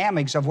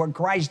dynamics of what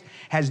Christ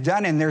has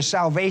done in their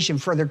salvation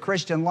for their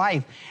Christian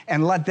life,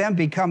 and let them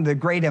become the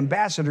great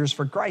ambassadors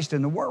for Christ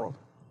in the world.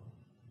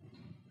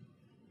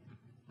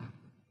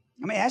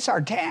 I mean, that's our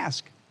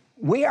task.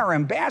 We are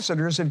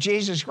ambassadors of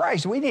Jesus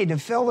Christ. We need to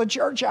fill the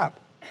church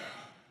up.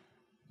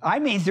 I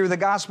mean through the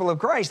gospel of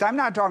Christ. I'm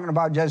not talking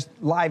about just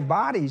live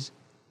bodies.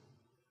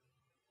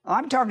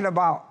 I'm talking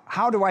about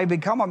how do I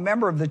become a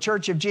member of the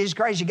church of Jesus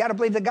Christ? You got to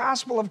believe the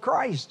gospel of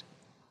Christ.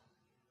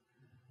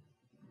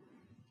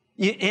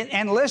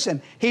 And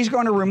listen, he's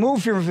going to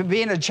remove you from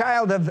being a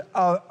child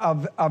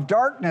of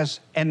darkness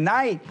and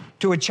night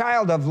to a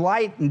child of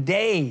light and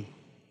day.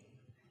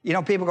 You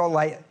know, people go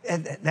like,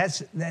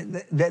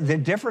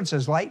 the difference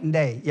is light and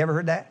day. You ever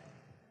heard that?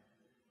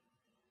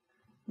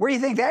 Where do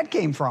you think that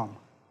came from,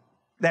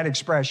 that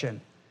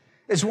expression?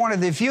 It's one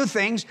of the few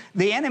things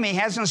the enemy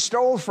hasn't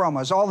stole from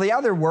us. All the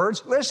other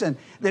words, listen,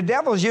 the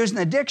devil's using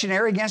the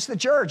dictionary against the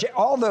church.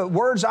 All the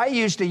words I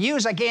used to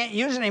use, I can't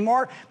use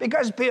anymore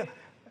because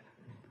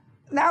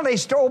now they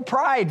stole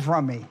pride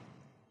from me.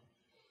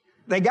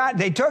 They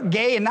took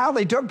gay and now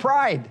they took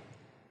pride.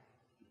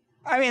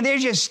 I mean, they're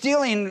just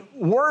stealing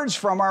words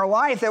from our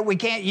life that we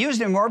can't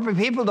use anymore, but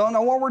people don't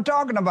know what we're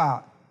talking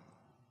about.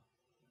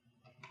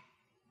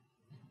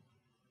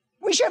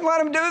 We shouldn't let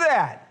them do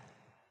that.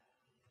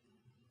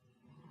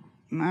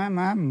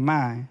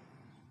 My.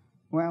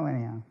 Well,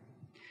 anyhow,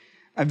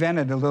 I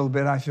vented a little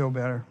bit. I feel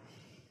better.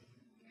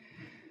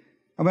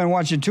 I've been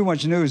watching too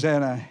much news,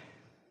 haven't I?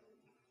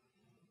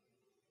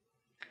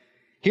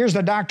 Here's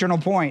the doctrinal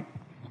point.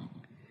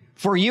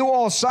 For you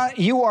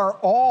are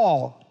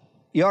all,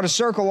 you ought to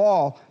circle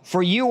all,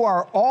 for you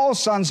are all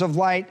sons of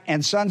light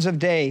and sons of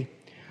day.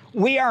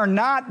 We are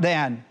not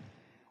then.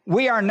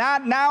 We are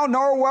not now,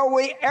 nor will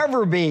we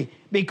ever be.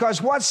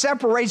 Because what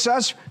separates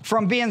us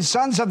from being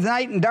sons of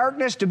night and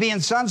darkness to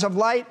being sons of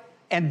light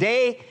and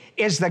day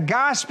is the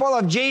gospel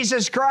of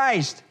Jesus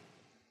Christ.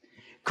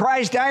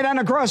 Christ died on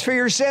the cross for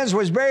your sins,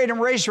 was buried and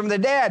raised from the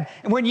dead.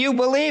 And when you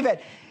believe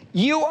it,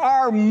 you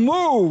are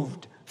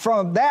moved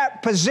from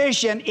that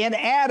position in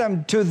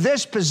Adam to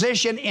this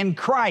position in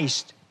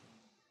Christ.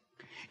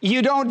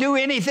 You don't do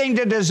anything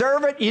to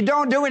deserve it. You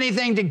don't do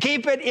anything to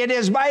keep it. It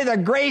is by the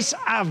grace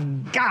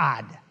of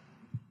God.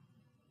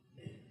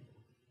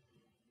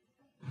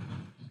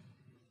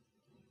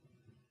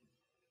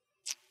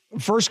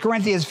 First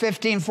Corinthians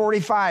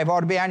 15:45 ought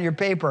to be on your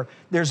paper.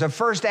 There's a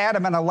first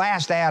Adam and a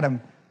last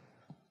Adam,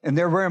 and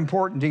they're very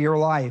important to your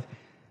life.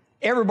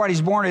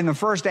 Everybody's born in the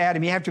first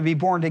Adam. You have to be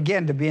born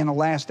again to be in the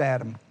last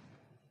Adam.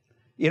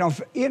 You know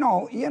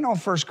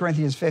 1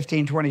 Corinthians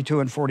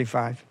 15:22 and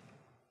 45.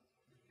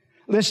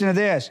 Listen to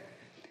this.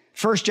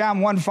 1 John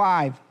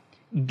 1:5.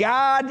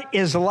 God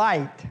is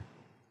light.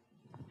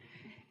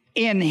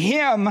 In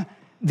him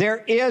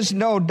there is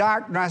no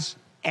darkness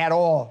at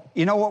all.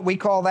 You know what we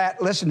call that?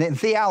 Listen, in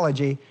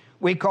theology,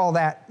 we call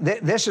that,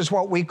 this is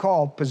what we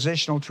call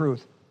positional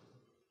truth.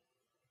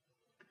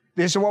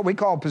 This is what we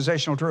call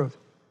positional truth.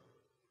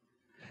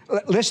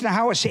 Listen to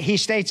how he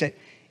states it.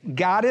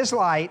 God is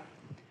light.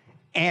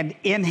 And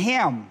in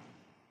him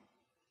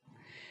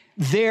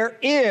there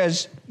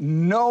is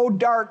no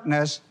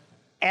darkness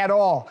at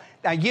all.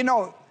 Now, you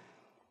know,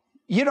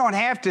 you don't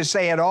have to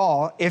say at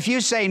all. If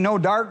you say no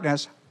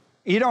darkness,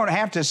 you don't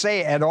have to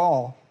say at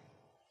all.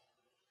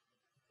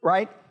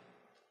 Right?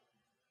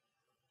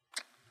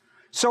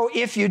 So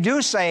if you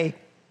do say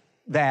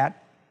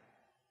that,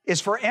 it's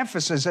for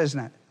emphasis, isn't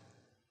it?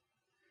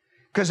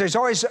 Because there's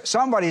always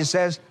somebody who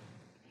says,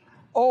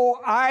 oh,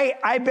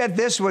 I bet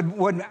this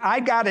would I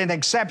got an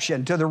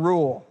exception to the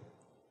rule.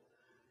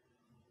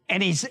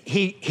 And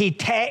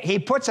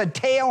he puts a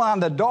tail on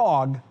the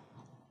dog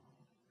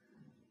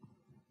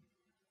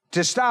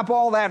to stop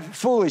all that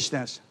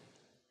foolishness.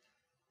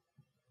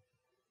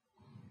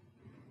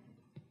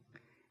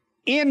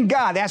 In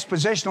God, that's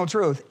positional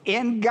truth.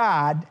 In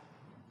God,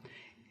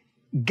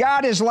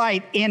 God is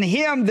light. In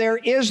him there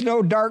is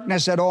no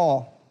darkness at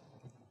all.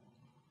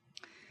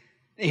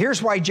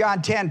 Here's why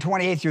John 10,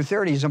 28 through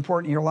 30 is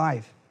important in your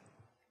life.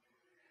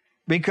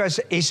 Because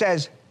he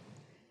says,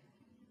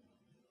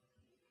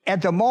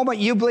 at the moment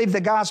you believe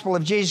the gospel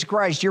of Jesus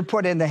Christ, you're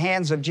put in the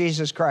hands of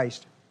Jesus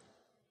Christ.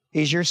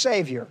 He's your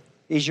Savior.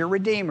 He's your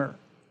Redeemer.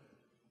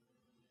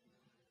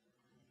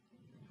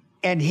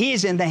 And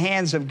he's in the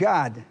hands of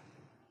God.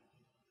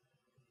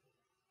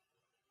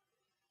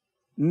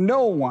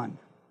 No one.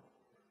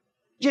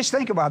 Just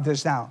think about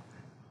this now.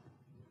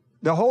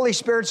 The Holy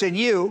Spirit's in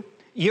you.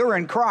 You're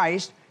in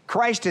Christ.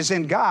 Christ is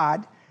in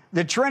God.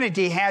 The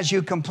Trinity has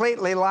you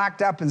completely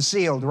locked up and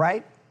sealed,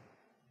 right?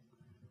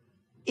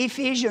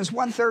 Ephesians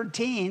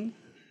 1:13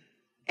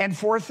 and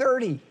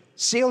 4:30,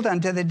 sealed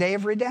unto the day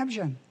of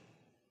redemption.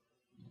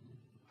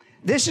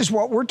 This is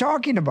what we're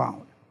talking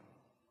about.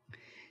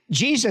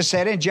 Jesus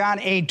said in John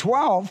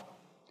 8:12,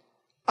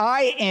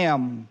 I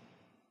am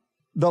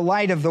the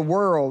light of the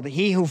world.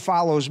 He who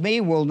follows me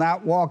will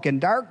not walk in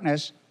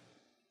darkness,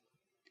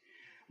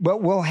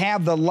 but will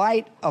have the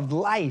light of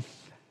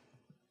life.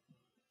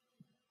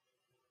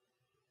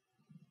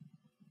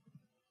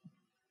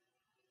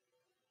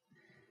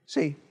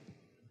 See,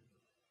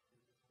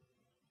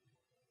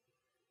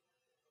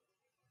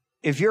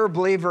 if you're a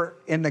believer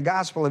in the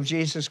gospel of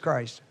Jesus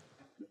Christ,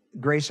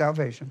 great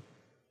salvation,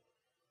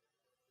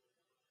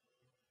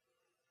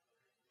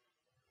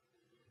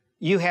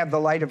 you have the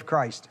light of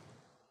Christ.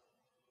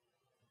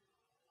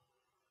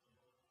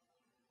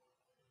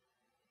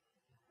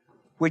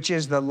 Which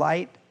is the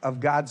light of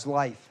God's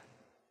life.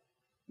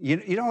 You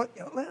know,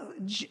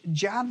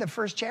 John, the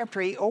first chapter,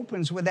 he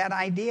opens with that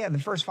idea. The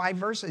first 5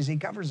 verses, he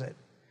covers it.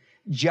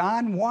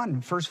 John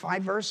 1, first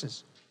 5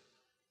 verses.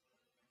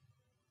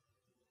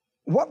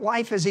 What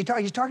life is he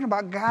talking? He's talking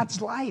about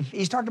God's life.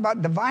 He's talking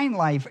about divine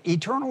life,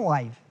 eternal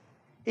life.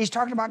 He's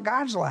talking about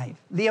God's life,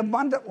 the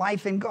abundant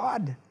life in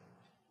God.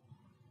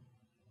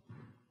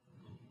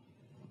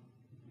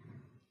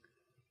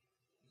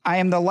 I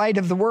am the light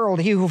of the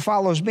world. He who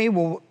follows me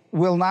will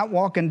not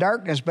walk in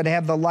darkness, but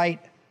have the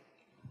light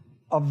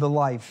of the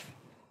life.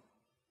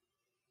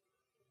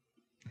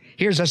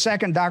 Here's a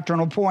second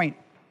doctrinal point.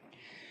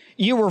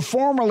 You were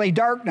formerly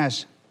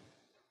darkness.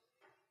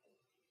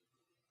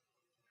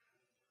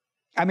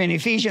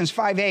 Ephesians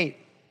 5:8.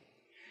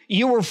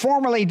 You were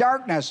formerly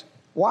darkness.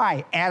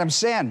 Why? Adam's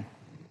sin.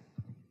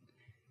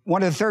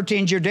 One of the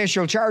 13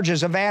 judicial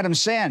charges of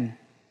Adam's sin.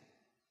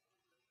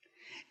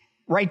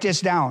 Write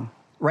this down.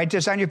 Write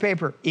this on your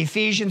paper.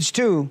 Ephesians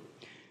 2,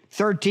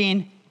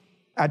 12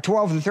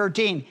 and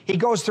 13. He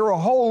goes through a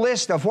whole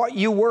list of what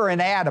you were in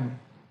Adam.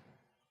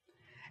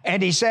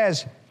 And he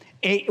says,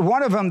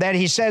 one of them that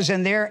he says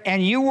in there,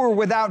 and you were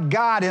without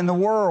God in the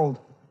world.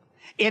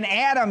 In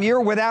Adam,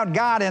 you're without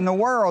God in the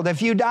world.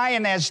 If you die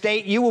in that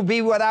state, you will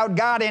be without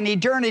God in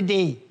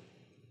eternity.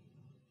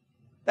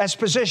 That's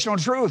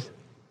positional truth.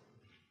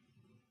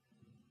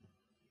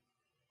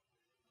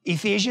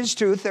 Ephesians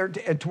 2,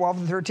 12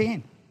 and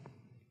 13.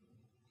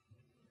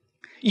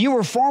 You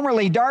were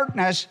formerly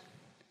darkness.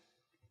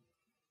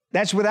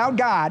 That's without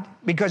God,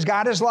 because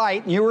God is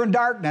light, and you were in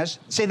darkness.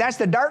 See, that's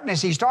the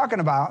darkness he's talking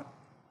about.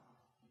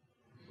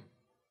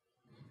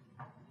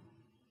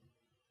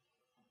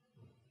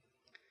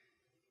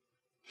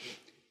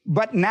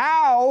 But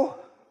now,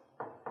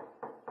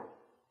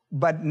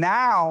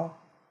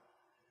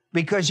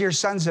 because you're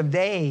sons of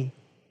day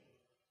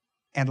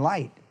and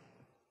light.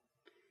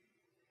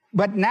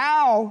 But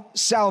now,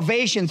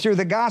 salvation through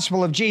the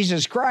gospel of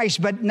Jesus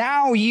Christ, but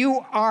now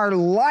you are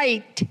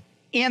light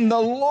in the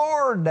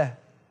Lord.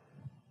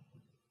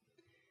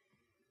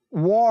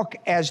 Walk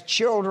as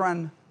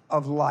children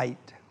of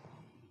light.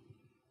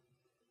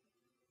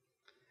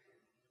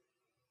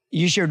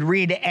 You should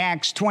read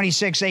Acts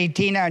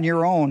 26:18 on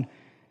your own,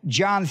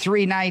 John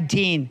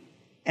 3:19,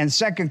 and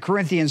 2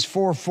 Corinthians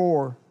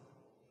 4:4.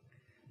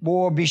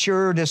 Boy, be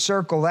sure to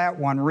circle that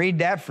one. Read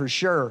that for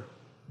sure.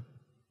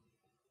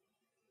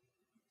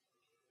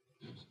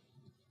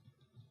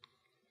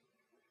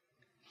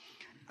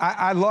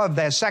 I love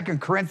that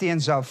 2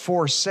 Corinthians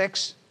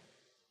 4:6.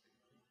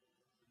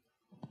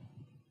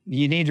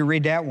 You need to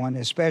read that one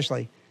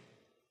especially.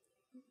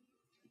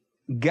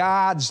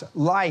 God's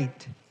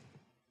light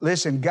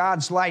Listen,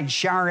 God's light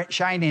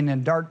shining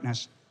in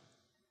darkness.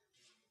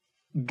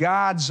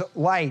 God's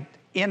light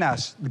in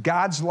us.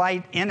 God's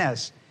light in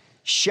us,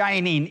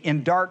 shining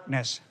in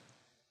darkness.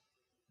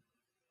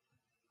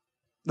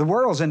 The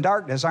world's in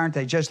darkness, aren't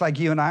they? Just like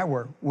you and I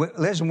were.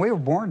 Listen, we were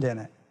born in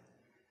it.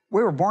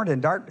 We were born in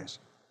darkness,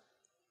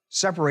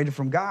 separated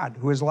from God,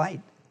 who is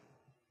light.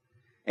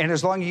 And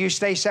as long as you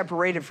stay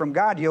separated from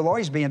God, you'll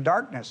always be in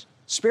darkness,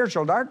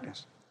 spiritual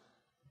darkness.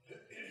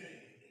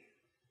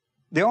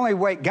 The only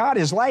way, God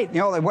is light.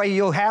 The only way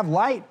you'll have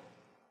light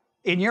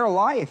in your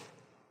life,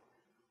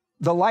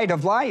 the light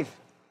of life,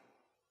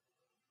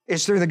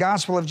 is through the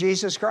gospel of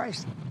Jesus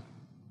Christ.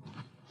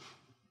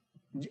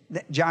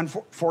 John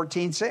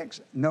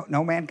 14:6.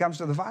 No man comes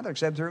to the Father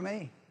except through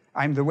me.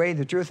 I'm the way,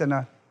 the truth, and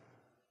the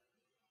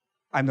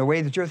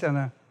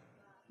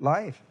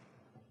life.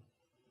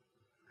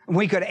 And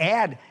we could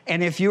add,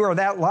 and if you are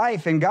that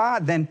life in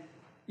God, then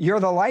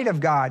you're the light of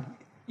God.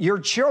 You're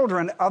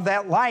children of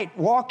that light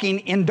walking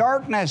in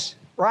darkness,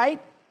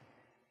 right?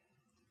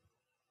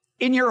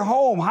 In your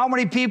home, how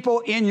many people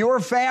in your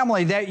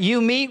family that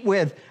you meet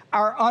with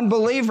are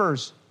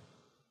unbelievers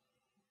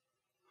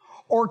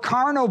or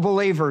carnal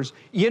believers?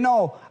 You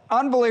know,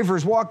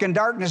 unbelievers walk in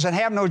darkness and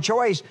have no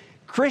choice.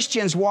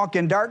 Christians walk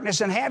in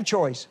darkness and have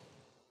choice.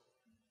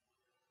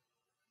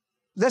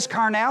 This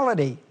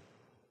carnality.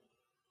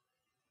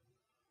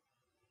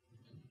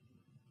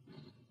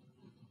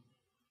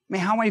 I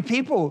mean, how many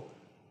people?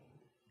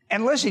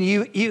 And listen,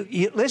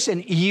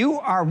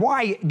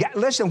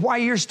 why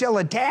you're still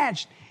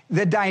attached.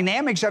 The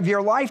dynamics of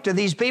your life to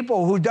these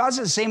people who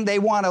doesn't seem they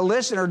want to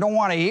listen or don't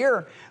want to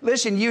hear.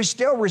 Listen, you're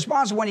still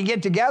responsible when you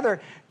get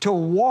together to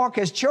walk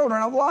as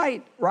children of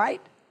light, right?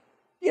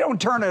 You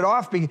don't turn it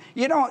off.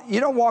 You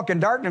don't walk in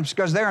darkness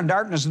because they're in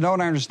darkness and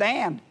don't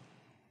understand,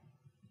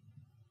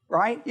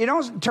 right? You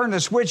don't turn the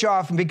switch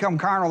off and become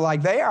carnal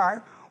like they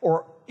are,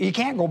 or you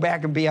can't go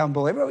back and be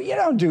unbelievable. You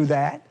don't do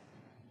that.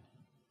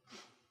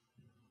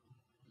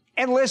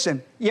 And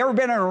listen, you ever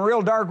been in a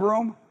real dark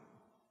room?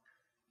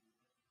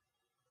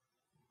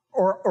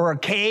 Or a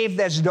cave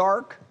that's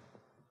dark?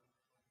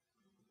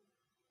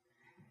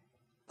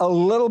 A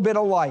little bit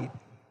of light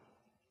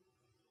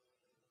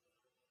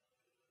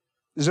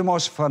is the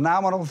most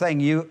phenomenal thing.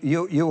 You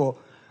will,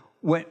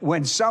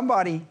 when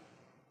somebody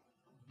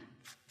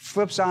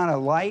flips on a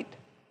light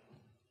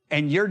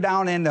and you're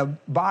down in the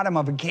bottom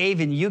of a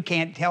cave and you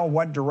can't tell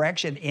what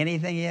direction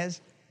anything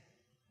is,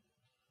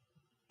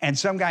 and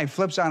some guy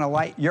flips on a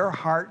light, your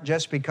heart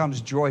just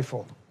becomes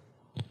joyful.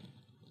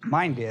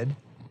 Mine did.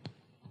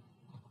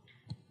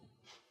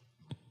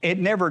 It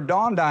never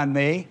dawned on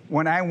me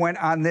when I went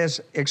on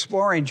this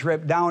exploring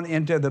trip down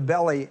into the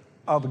belly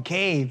of a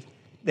cave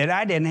that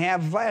I didn't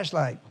have a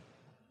flashlight.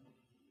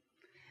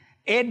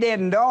 It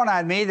didn't dawn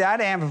on me that I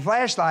didn't have a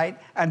flashlight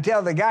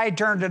until the guy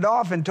turned it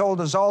off and told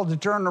us all to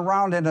turn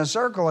around in a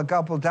circle a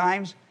couple of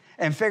times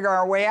and figure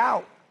our way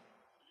out.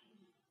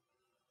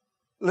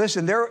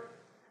 Listen,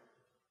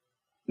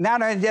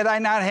 not only did I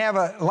not have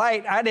a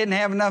light, I didn't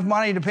have enough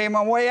money to pay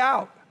my way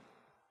out.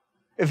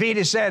 If he'd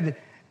have said,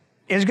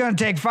 it's going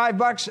to take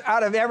 $5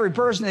 out of every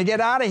person to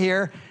get out of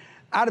here,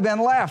 I'd have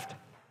been left.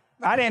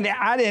 I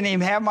didn't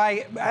even have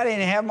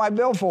my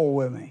billfold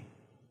with me.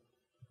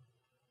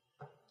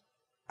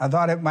 I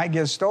thought it might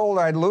get stolen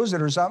or I'd lose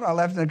it or something. I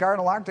left it in the car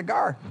and locked the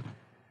car.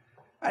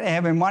 I didn't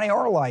have any money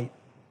or light.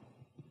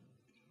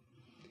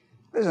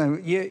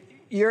 Listen,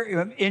 you're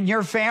in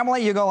your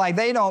family, you go like,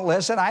 they don't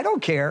listen. I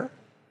don't care.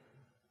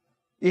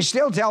 You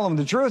still tell them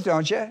the truth,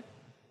 don't you?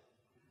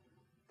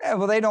 Yeah,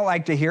 well, they don't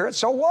like to hear it,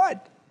 so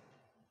what?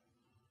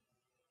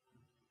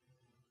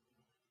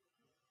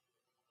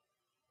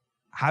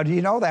 How do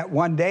you know that?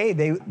 One day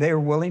they were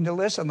willing to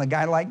listen. The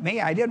guy like me,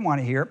 I didn't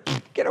want to hear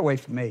it. Get away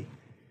from me.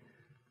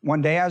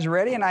 One day I was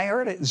ready and I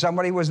heard it, and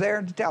somebody was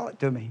there to tell it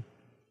to me.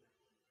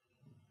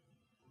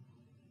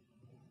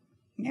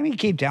 I mean, you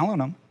keep telling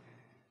them.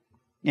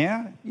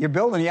 Yeah, you're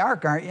building the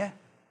ark, aren't you?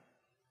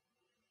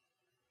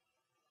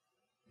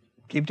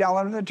 Keep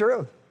telling them the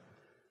truth.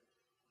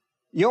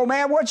 Yo,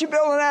 man, what you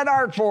building that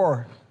ark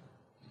for?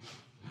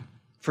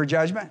 For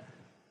judgment?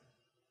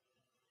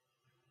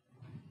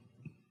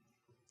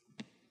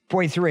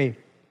 Point 3.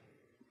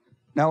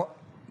 Now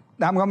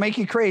I'm going to make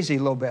you crazy a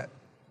little bit.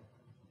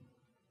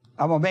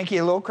 I'm going to make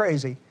you a little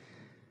crazy.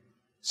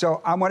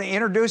 So I'm going to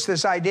introduce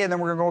this idea, and then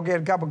we're going to go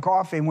get a cup of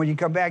coffee, and when you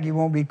come back, you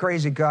won't be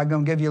crazy because I'm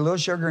going to give you a little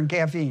sugar and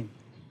caffeine.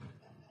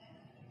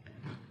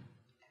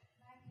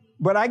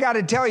 But I got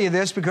to tell you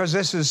this because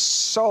this is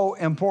so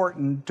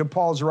important to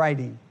Paul's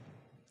writing.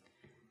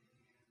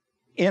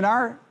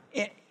 From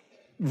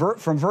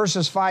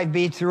verses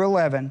 5b through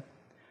 11,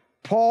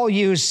 Paul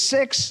used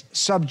 6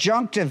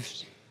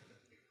 subjunctives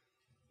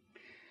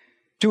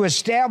to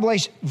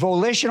establish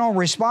volitional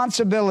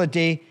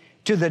responsibility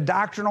to the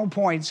doctrinal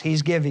points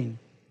he's giving.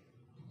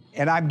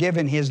 And I'm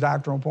giving his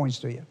doctrinal points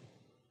to you.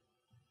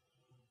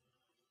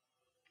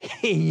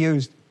 He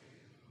used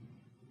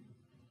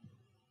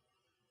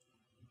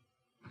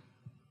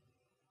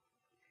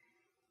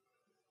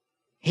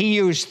He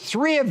used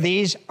 3 of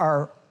these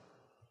are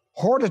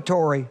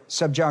hortatory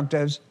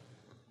subjunctives,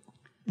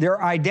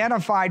 they're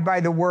identified by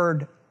the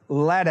word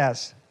let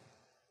us.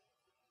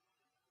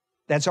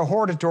 That's a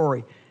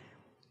hortatory.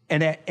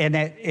 And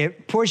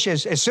it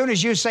pushes, as soon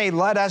as you say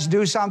let us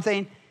do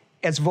something,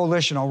 it's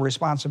volitional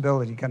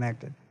responsibility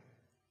connected.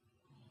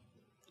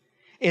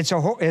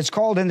 It's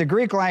called in the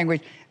Greek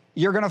language,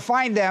 you're going to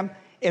find them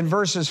in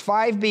verses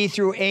 5b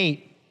through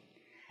 8.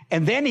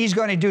 And then he's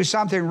going to do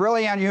something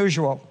really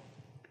unusual.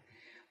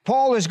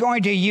 Paul is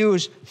going to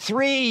use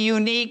 3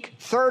 unique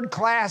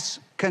third-class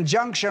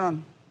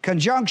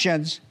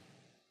conjunctions,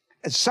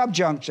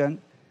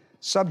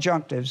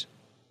 subjunctives,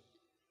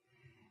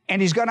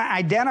 and he's going to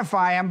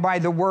identify them by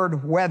the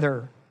word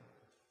whether,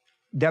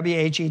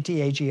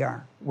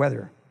 W-H-E-T-H-E-R,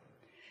 whether.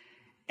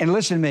 And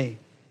listen to me.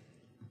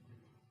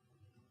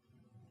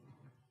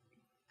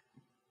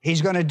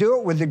 He's going to do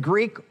it with the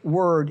Greek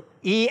word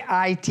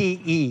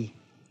E-I-T-E.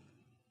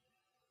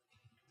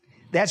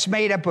 That's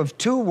made up of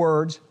 2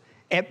 words.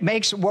 It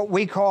makes what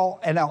we call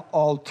an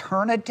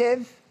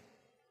alternative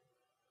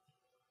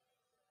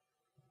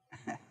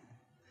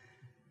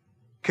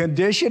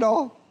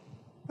conditional.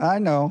 I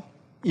know,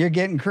 you're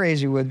getting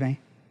crazy with me.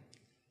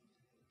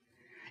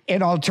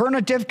 An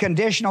alternative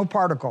conditional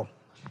particle.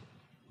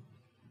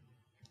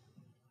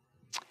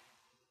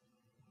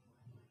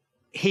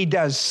 He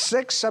does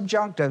 6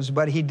 subjunctives,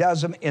 but he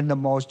does them in the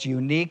most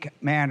unique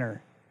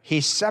manner. He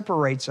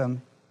separates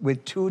them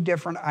with 2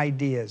 different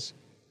ideas.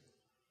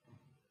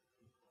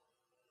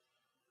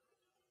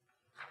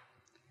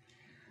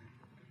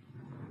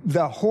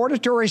 The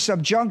hortatory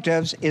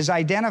subjunctives is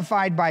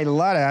identified by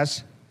let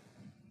us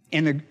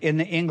in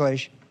the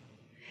English.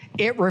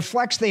 It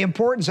reflects the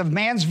importance of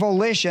man's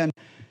volition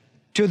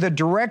to the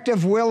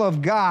directive will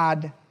of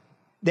God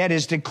that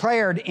is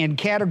declared in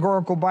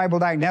categorical Bible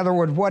doctrine. In other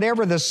words,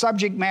 whatever the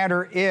subject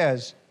matter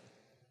is,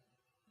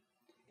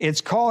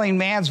 it's calling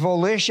man's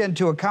volition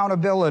to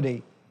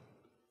accountability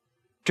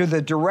to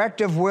the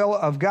directive will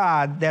of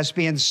God that's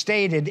being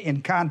stated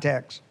in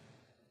context.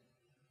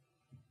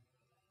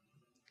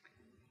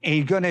 And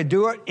he's going to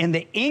do it in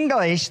the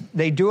English,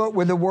 they do it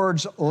with the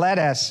words let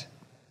us.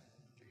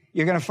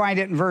 You're going to find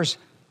it in verse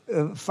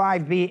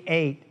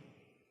 5b8.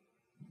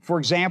 For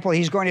example,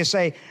 he's going to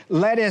say,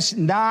 let us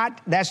not,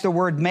 that's the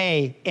word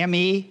may,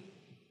 M-E,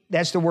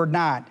 that's the word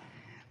not.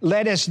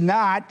 Let us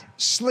not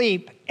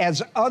sleep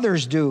as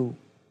others do.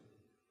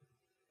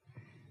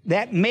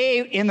 That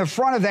may in the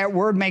front of that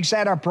word makes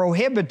that a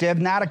prohibitive,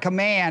 not a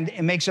command.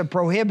 It makes it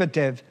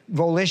prohibitive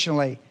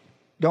volitionally.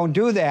 Don't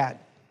do that.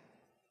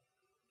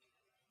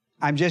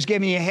 I'm just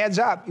giving you a heads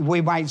up.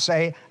 We might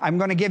say, I'm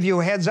going to give you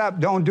a heads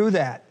up. Don't do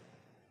that.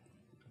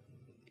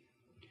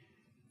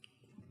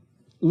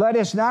 Let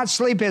us not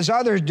sleep as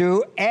others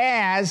do,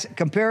 as,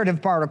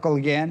 comparative particle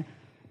again,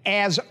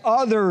 as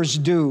others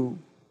do.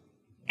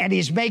 And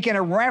he's making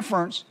a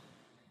reference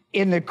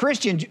in the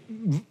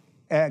Christian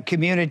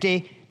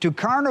community to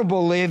carnal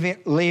believers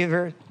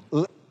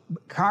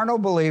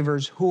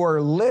who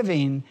are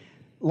living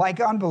like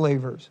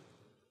unbelievers.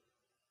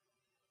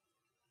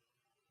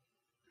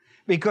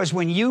 Because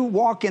when you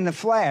walk in the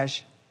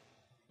flesh,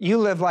 you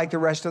live like the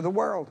rest of the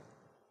world.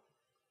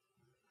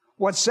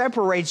 What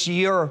separates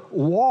your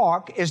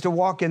walk is to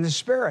walk in the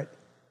Spirit.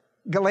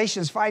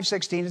 Galatians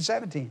 5:16 and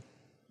 17.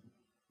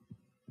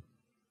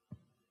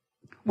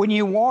 When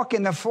you walk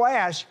in the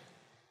flesh,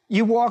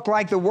 you walk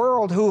like the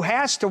world who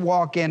has to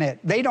walk in it.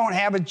 They don't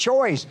have a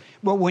choice.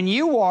 But when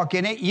you walk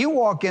in it, you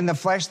walk in the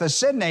flesh, the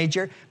sin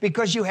nature,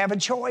 because you have a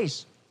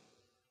choice.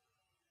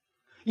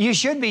 You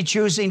should be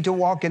choosing to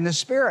walk in the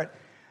Spirit.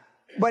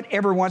 But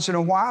every once in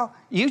a while,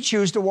 you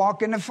choose to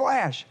walk in the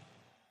flesh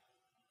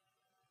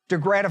to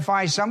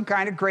gratify some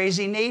kind of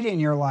crazy need in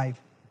your life.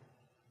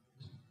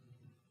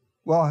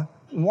 Well,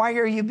 why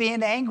are you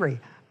being angry?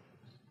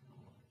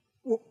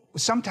 Well,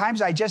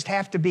 sometimes I just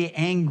have to be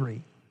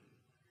angry.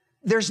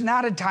 There's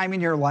not a time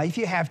in your life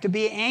you have to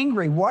be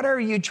angry. What are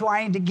you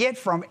trying to get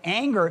from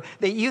anger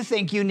that you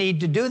think you need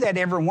to do that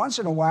every once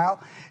in a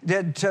while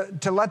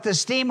to let the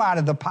steam out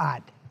of the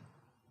pot?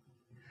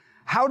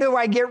 How do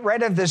I get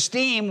rid of the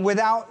steam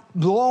without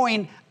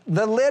blowing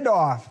the lid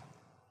off?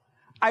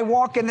 I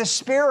walk in the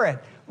Spirit.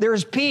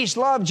 There's peace,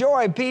 love,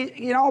 joy,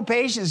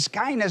 patience,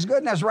 kindness,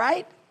 goodness,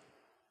 right?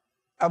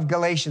 Of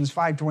Galatians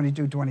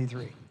 5:22,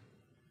 23.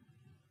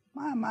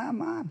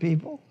 My,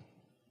 people.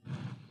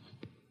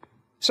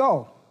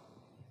 So,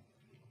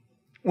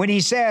 when he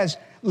says,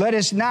 let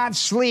us not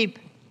sleep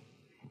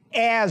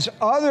as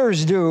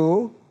others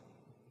do,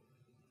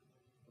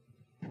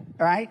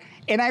 right?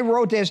 And I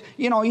wrote this,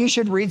 you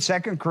should read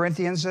 2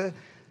 Corinthians,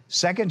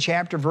 2nd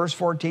chapter, verse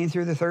 14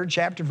 through the 3rd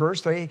chapter,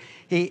 verse 3.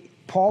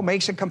 Paul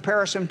makes a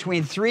comparison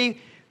between three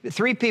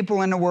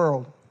people in the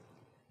world.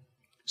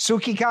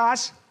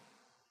 Psychikos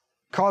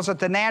calls it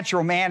the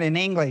natural man in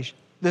English.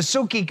 The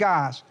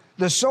psychikos,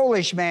 the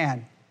soulish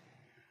man,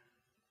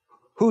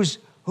 whose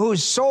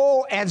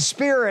soul and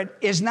spirit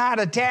is not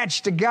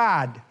attached to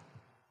God.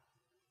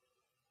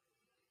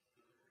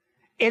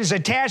 It is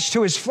attached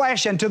to his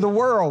flesh and to the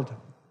world.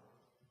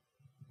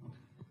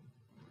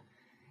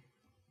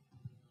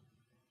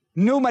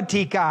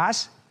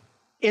 Pneumatikos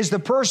is the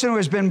person who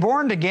has been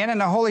born again and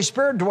the Holy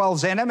Spirit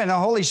dwells in him, and the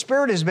Holy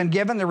Spirit has been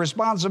given the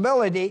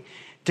responsibility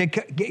to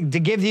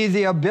give you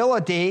the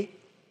ability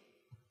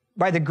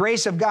by the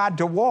grace of God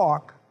to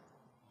walk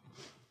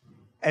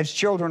as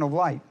children of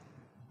light.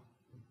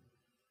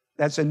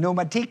 That's a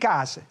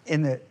pneumatikos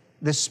in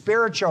the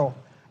spiritual,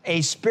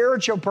 a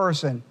spiritual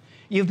person.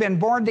 You've been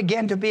born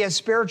again to be a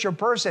spiritual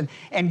person,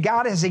 and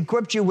God has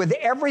equipped you with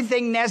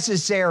everything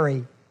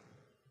necessary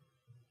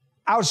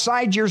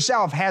outside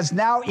yourself, has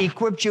now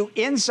equipped you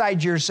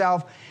inside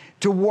yourself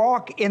to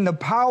walk in the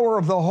power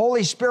of the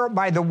Holy Spirit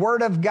by the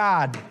Word of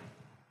God.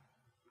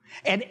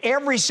 And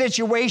every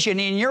situation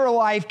in your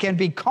life can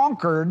be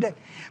conquered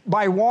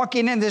by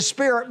walking in the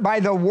Spirit by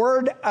the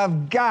Word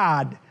of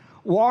God,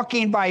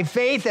 walking by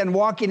faith and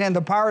walking in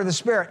the power of the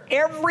Spirit.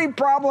 Every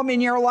problem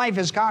in your life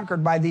is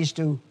conquered by these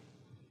two.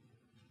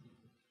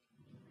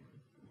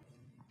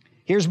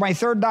 Here's my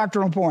third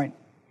doctrinal point.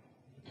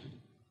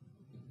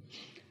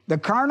 The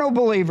carnal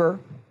believer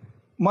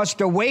must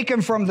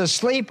awaken from the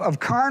sleep of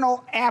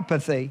carnal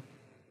apathy,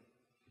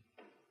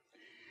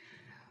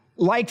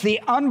 like the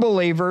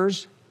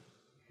unbelievers,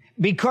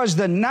 because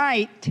the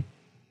night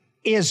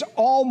is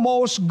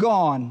almost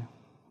gone.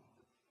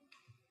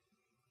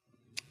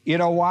 You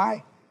know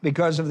why?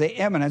 Because of the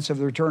imminence of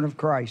the return of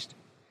Christ.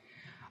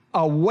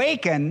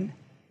 Awaken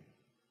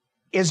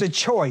is a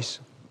choice.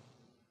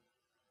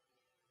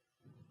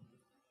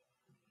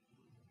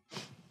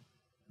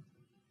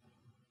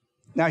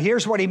 Now,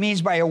 here's what he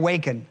means by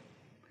awaken.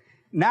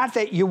 Not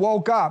that you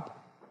woke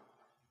up,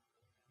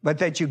 but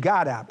that you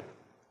got up.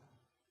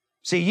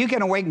 See, you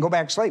can awake and go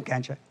back to sleep,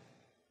 can't you?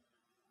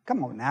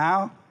 Come on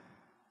now.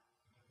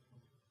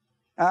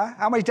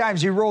 How many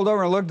times you rolled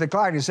over and looked at the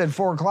clock and it said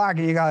 4 o'clock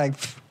and you got like,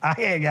 I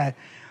ain't got,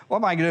 what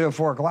am I going to do at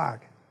 4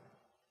 o'clock?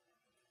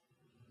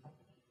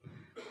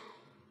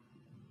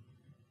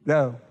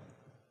 No.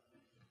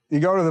 You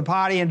go to the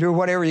potty and do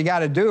whatever you got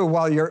to do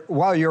while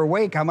you're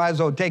awake. I might as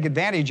well take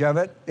advantage of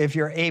it. If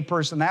you're a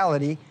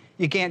personality,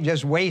 you can't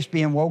just waste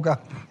being woke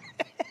up.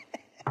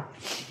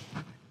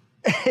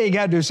 You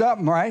got to do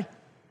something, right?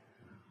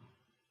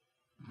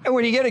 And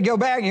when you get to go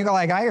back, you go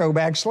like, I go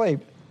back to sleep.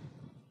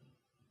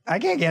 I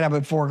can't get up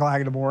at 4 o'clock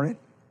in the morning.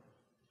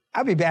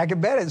 I'll be back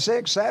in bed at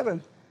 6,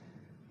 7.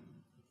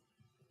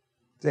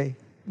 See,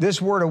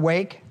 this word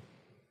awake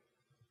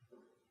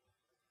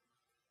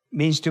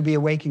means to be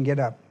awake and get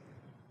up,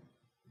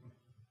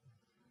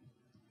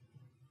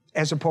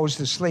 as opposed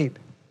to sleep.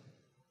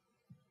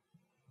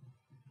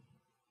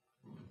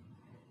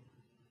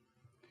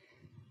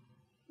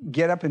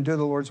 Get up and do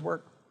the Lord's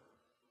work.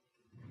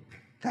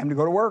 Time to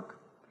go to work.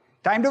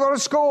 Time to go to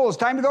school. It's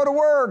time to go to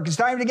work. It's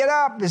time to get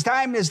up. It's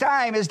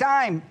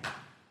time.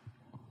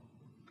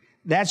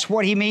 That's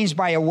what he means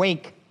by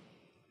awake.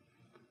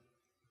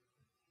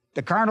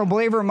 The carnal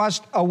believer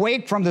must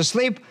awake from the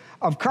sleep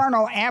of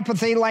carnal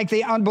apathy like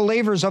the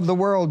unbelievers of the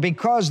world,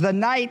 because the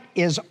night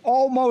is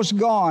almost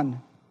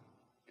gone.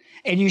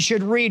 And you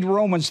should read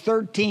Romans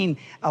 13,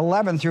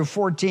 11 through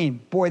 14.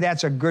 Boy,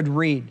 that's a good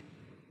read.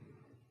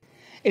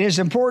 It is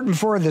important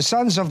for the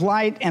sons of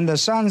light and the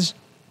sons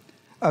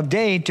of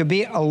day to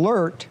be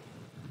alert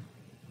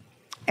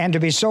and to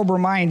be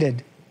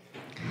sober-minded.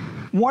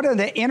 One of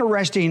the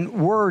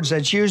interesting words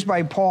that's used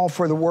by Paul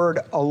for the word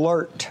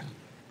alert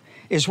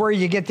is where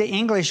you get the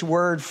English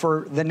word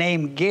for the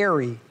name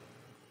Gregory.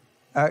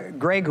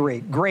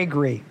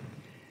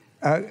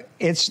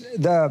 It's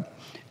the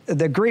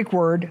Greek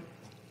word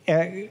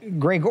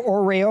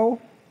Gregoreo.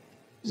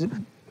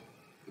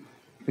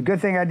 The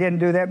good thing I didn't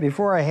do that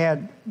before I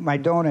had my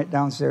donut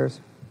downstairs.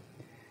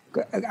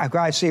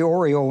 I see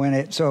Oreo in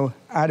it, so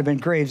I'd have been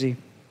crazy.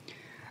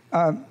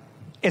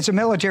 It's a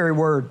military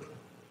word.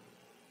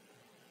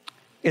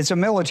 It's a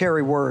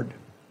military word.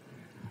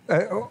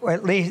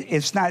 At least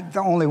it's not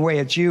the only way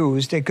it's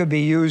used. It could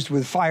be used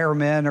with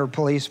firemen or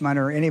policemen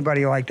or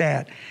anybody like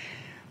that.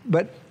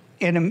 But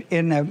in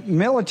the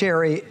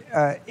military,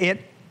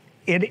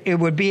 it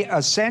would be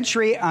a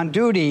sentry on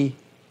duty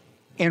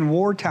in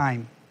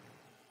wartime.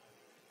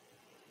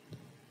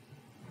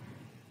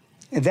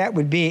 That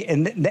would be,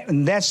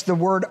 and that's the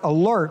word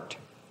alert.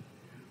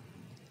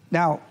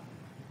 Now,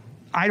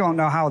 I don't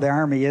know how the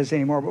Army is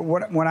anymore,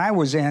 but when I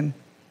was in,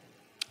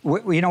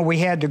 we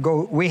had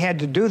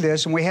to do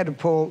this, and we had to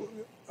pull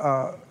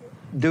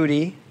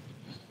duty.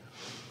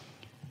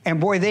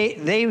 And boy,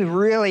 they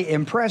really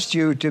impressed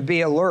you to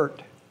be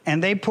alert.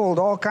 And they pulled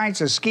all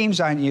kinds of schemes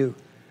on you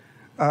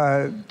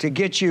to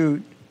get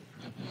you,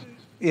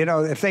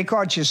 if they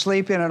caught you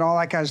sleeping and all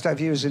that kind of stuff,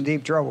 you was in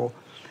deep trouble.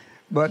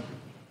 But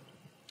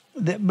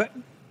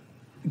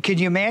can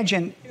you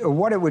imagine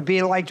what it would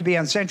be like to be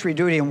on sentry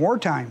duty in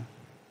wartime?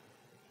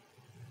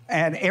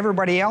 And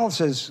everybody else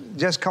has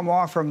just come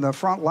off from the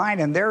front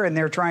line, and they're in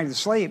there trying to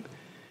sleep,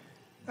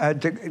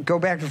 to go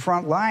back to the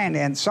front line,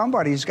 and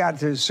somebody's got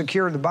to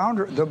secure the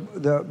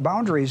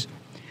boundaries.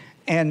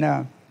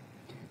 And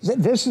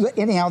this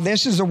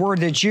is a word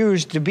that's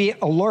used to be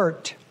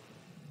alert,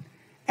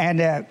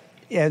 and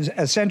as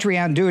a sentry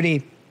on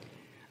duty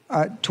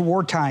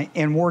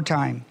in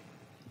wartime.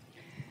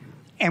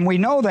 And we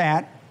know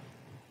that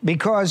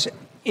because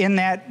in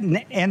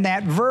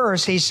that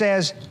verse he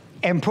says,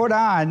 and put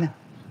on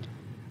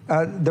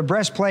the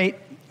breastplate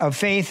of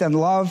faith and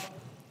love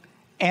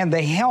and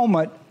the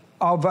helmet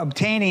of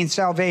obtaining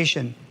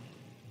salvation.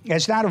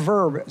 It's not a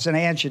verb, it's an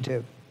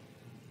adjective.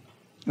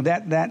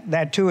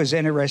 That too is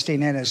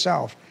interesting in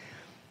itself.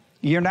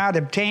 You're not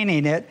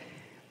obtaining it.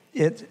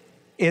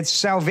 It's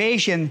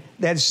salvation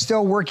that's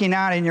still working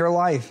out in your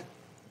life.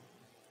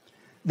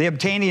 The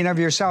obtaining of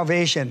your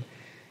salvation.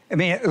 I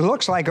mean, it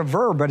looks like a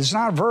verb, but it's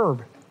not a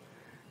verb.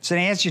 It's an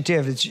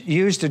adjective. It's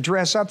used to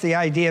dress up the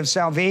idea of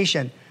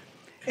salvation.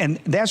 And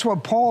that's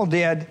what Paul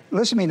did.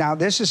 Listen to me now.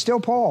 This is still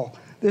Paul.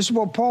 This is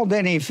what Paul did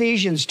in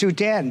Ephesians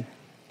 2:10.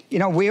 You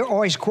know, we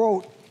always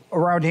quote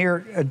around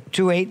here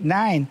 2:8,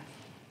 9.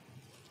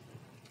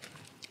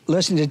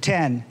 Listen to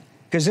 10,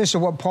 because this is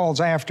what Paul's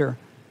after.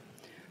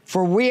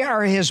 For we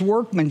are his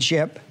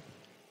workmanship.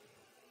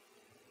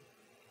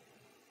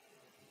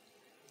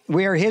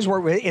 We are his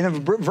work. In the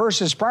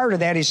verses prior to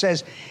that, he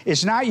says,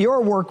 it's not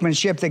your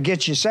workmanship that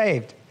gets you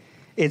saved.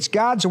 It's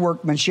God's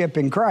workmanship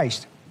in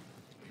Christ.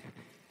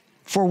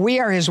 For we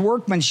are his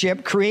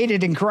workmanship,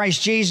 created in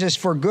Christ Jesus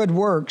for good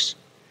works,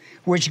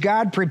 which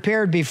God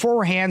prepared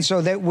beforehand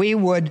so that we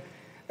would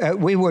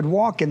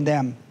walk in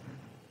them.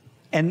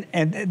 And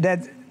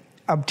that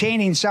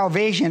obtaining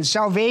salvation.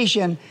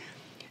 Salvation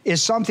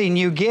is something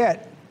you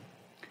get,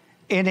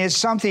 and it's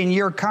something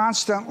you're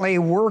constantly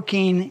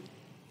working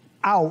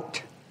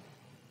out.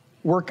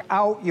 Work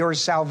out your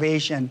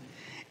salvation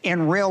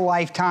in real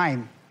life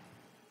time.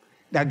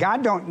 Now,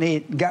 God doesn't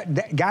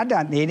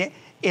need it.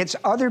 It's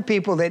other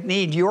people that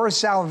need your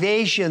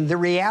salvation, the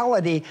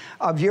reality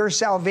of your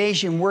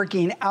salvation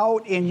working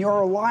out in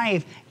your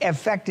life,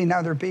 affecting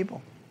other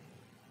people.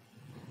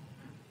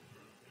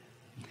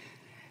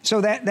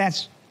 So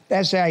that's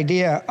the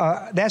idea.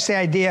 That's the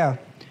idea.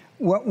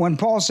 When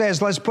Paul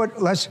says, let's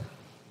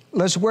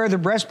wear the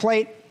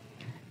breastplate.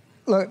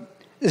 Look,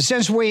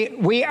 since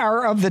we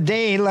are of the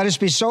day, let us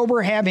be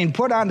sober, having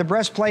put on the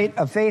breastplate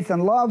of faith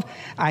and love,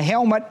 a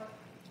helmet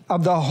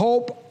of the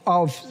hope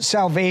of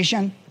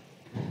salvation.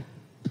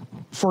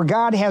 For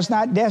God has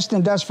not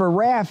destined us for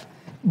wrath,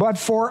 but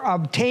for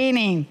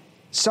obtaining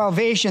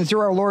salvation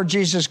through our Lord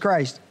Jesus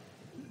Christ.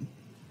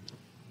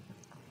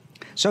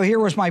 So here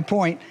was my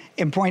point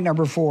in point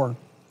number 4.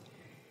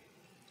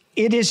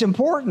 It is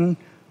important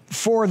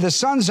for the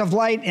sons of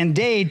light and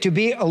day to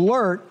be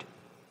alert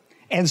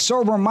and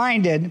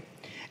sober-minded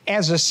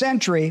as a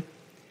sentry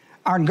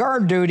on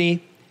guard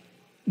duty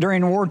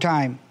during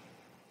wartime.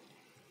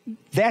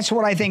 That's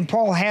what I think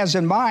Paul has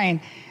in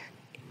mind.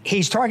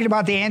 He's talking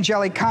about the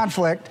angelic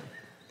conflict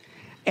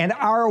and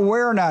our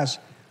awareness.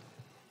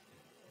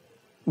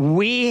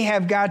 We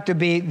have got to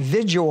be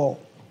vigilant.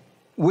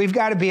 We've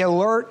got to be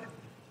alert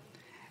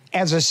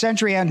as a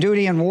sentry on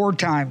duty in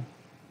wartime.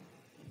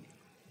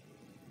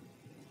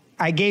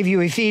 I gave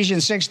you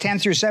Ephesians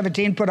 6:10 through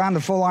 17, put on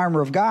the full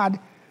armor of God,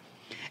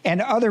 and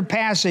other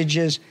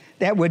passages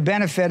that would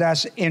benefit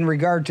us in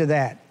regard to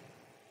that.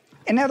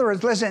 In other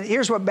words, listen,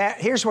 here's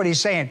what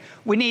he's saying.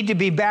 We need to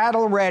be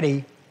battle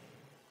ready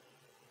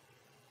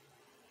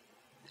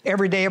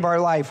every day of our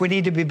life. We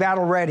need to be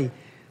battle ready.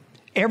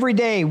 Every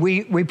day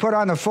we put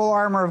on the full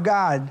armor of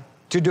God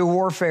to do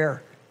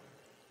warfare.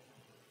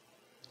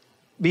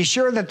 Be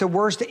sure that the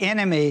worst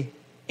enemy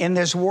in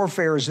this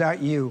warfare is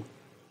not you.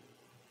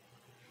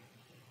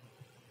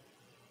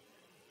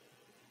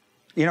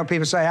 You know,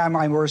 people say, I'm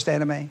my worst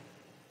enemy.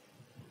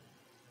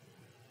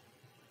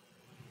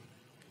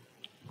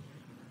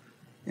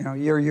 You know,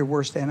 you're your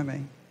worst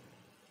enemy.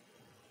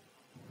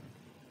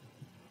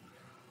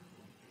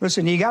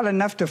 Listen, you got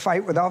enough to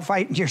fight without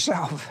fighting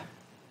yourself.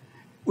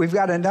 We've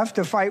got enough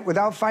to fight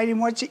without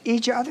fighting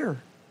each other.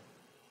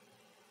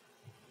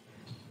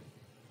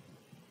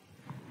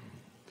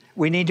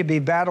 We need to be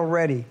battle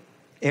ready.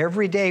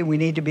 Every day we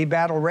need to be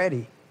battle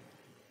ready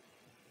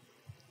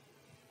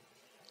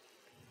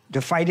to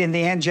fight in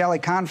the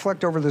angelic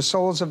conflict over the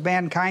souls of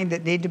mankind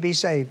that need to be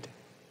saved.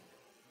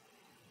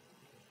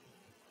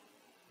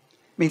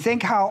 I mean,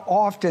 think how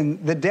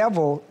often the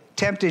devil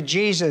tempted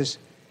Jesus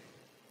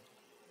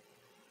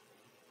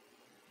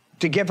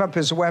to give up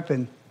his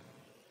weapon.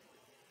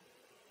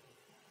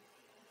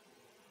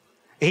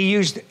 He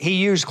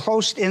used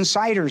close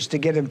insiders to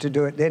get him to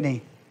do it, didn't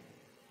he?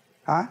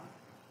 Huh?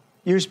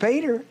 Used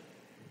Peter.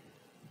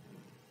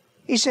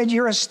 He said,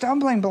 you're a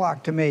stumbling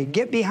block to me.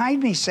 Get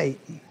behind me,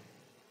 Satan.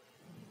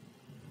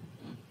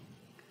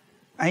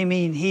 I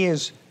mean,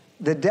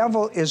 the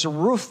devil is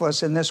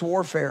ruthless in this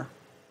warfare.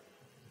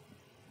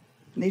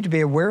 You need to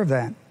be aware of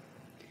that.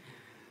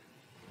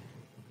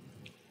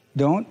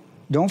 Don't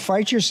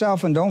fight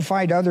yourself and don't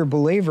fight other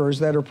believers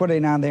that are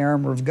putting on the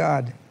armor of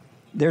God.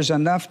 There's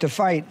enough to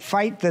fight.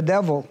 Fight the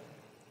devil.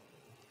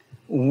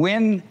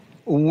 Win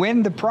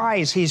the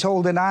prize he's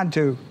holding on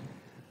to.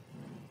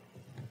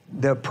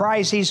 The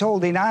prize he's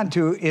holding on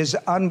to is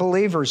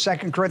unbelievers,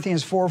 2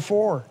 Corinthians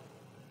 4:4.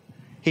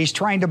 He's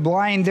trying to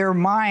blind their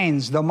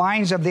minds, the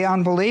minds of the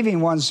unbelieving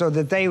ones, so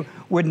that they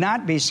would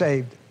not be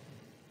saved.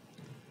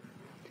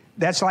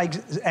 That's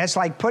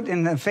like putting it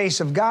in the face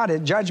of God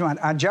at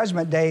on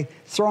Judgment Day,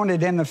 throwing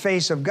it in the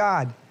face of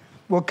God.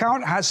 Well,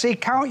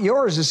 count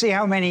yours and see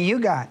how many you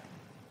got.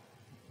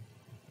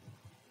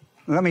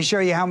 Let me show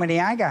you how many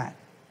I got.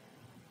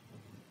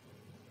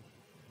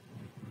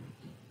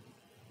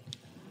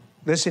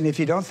 Listen, if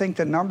you don't think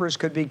the numbers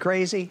could be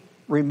crazy,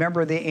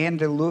 remember the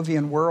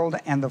antediluvian world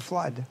and the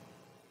flood.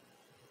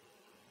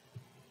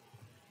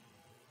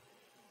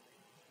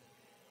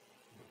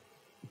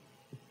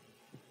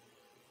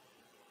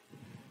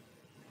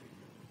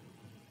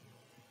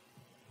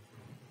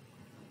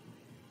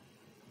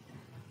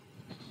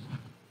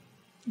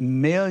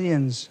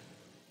 Millions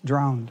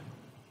drowned.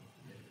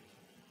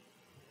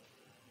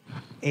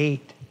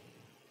 8.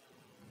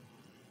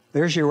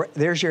 There's your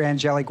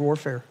angelic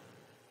warfare.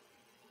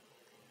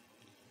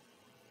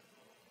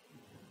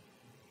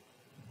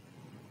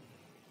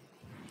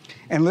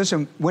 And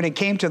listen, when it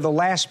came to the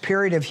last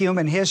period of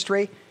human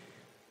history,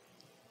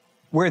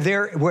 where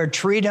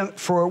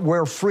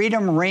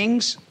freedom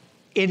rings,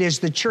 it is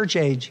the church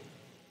age.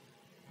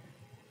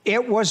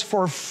 It was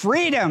for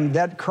freedom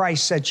that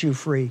Christ set you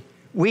free.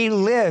 We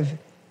live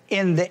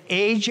in the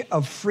age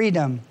of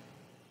freedom.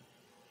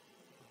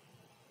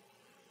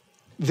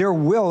 There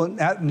will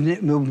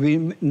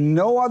be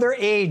no other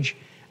age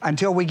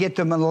until we get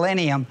to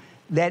millennium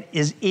that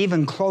is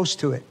even close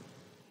to it.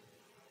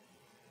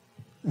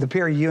 The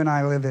period you and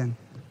I live in.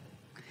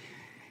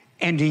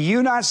 And do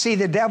you not see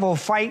the devil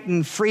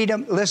fighting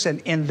freedom?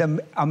 Listen,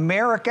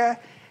 America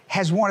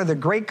has one of the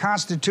great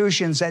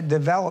constitutions that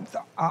developed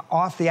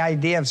off the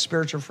idea of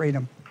spiritual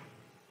freedom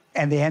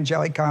and the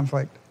angelic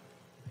conflict.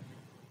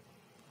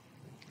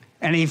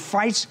 And he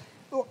fights,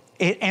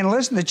 and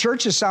listen, the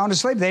church is sound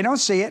asleep. They don't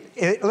see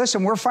it.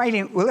 Listen, we're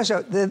fighting.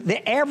 Listen,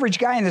 the average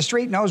guy in the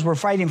street knows we're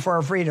fighting for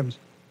our freedoms.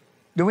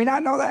 Do we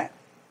not know that?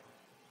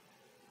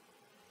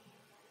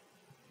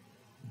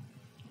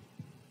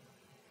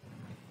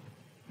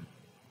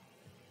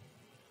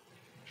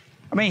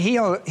 I mean,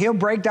 he'll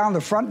break down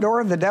the front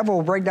door. The devil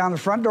will break down the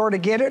front door to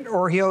get it,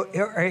 or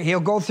he'll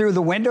go through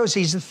the windows.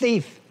 He's a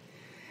thief.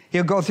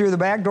 He'll go through the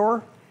back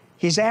door.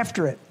 He's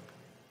after it.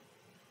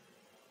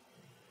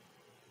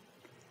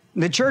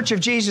 The Church of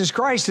Jesus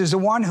Christ is the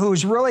one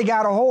who's really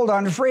got a hold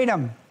on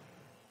freedom.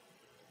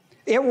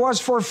 It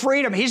was for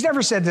freedom. He's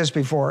never said this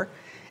before.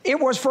 It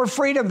was for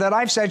freedom that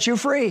I've set you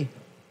free.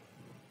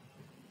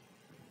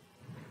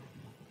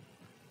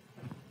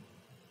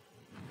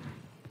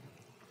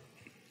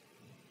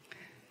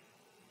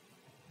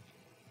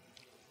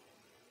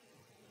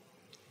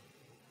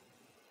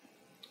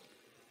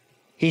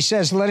 He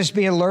says, let us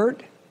be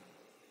alert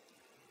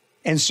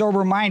and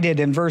sober-minded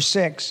in verse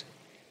 6.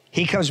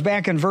 He comes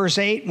back in verse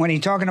 8 when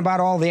he's talking about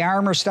all the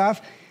armor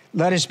stuff.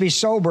 Let us be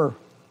sober.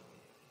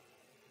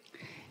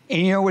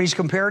 And you know what he's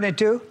comparing it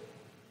to?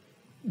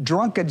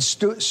 Drunken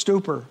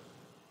stupor.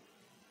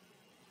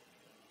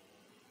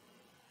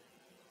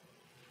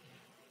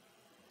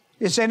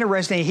 It's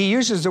interesting. He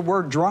uses the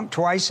word drunk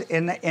twice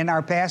in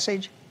our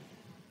passage.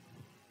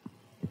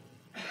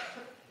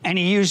 And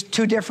he used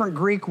 2 different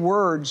Greek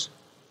words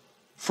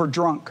for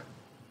drunk.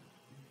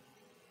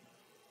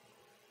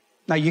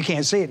 Now, you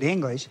can't see it in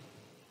English,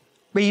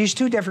 but he used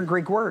 2 different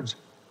Greek words.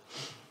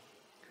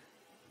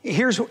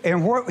 Here's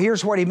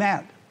what he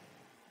meant.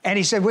 And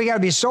he said, we got to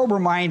be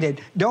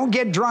sober-minded. Don't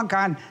get drunk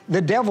on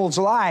the devil's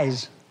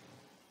lies.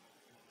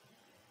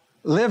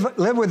 Live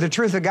with the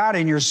truth of God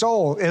in your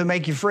soul. It'll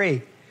make you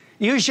free.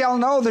 You shall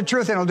know the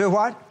truth, and it'll do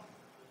what?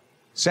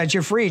 Set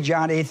you free,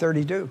 John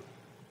 8:32.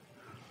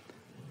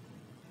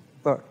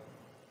 Look.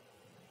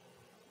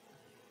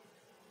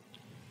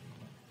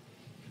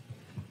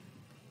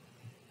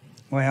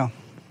 Well,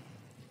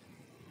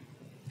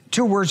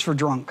 2 words for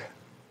drunk.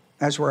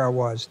 That's where I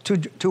was.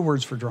 Two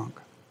words for drunk.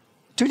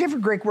 2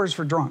 different Greek words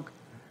for drunk.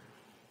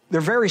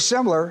 They're very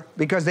similar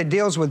because it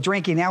deals with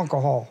drinking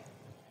alcohol.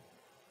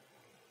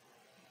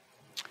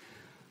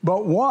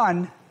 But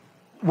one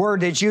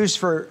word that's used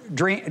for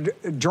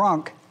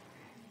drunk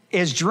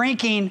is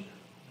drinking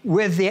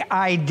with the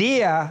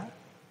idea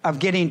of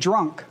getting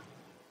drunk.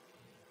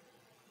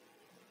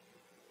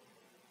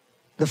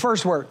 The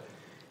first word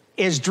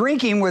is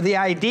drinking with the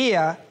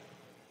idea.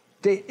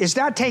 It's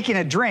not taking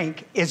a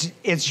drink.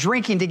 It's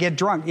drinking to get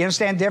drunk. You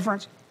understand the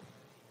difference?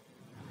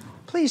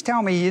 Please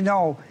tell me you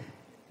know.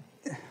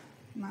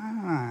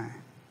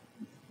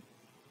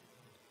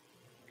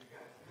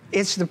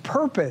 It's the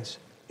purpose.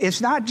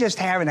 It's not just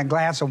having a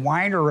glass of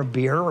wine or a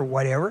beer or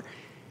whatever.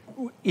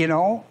 You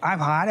know, I'm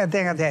hot. I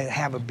think I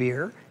have a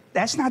beer.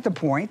 That's not the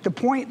point. The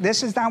point,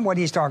 this is not what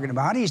he's talking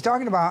about. He's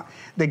talking about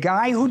the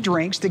guy who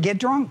drinks to get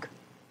drunk.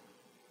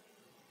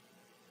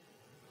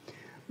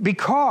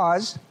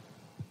 Because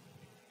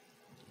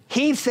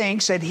he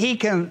thinks that he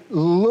can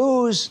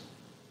lose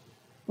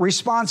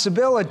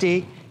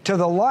responsibility to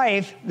the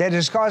life that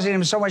is causing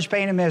him so much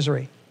pain and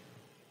misery.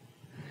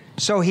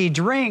 So he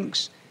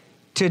drinks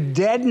to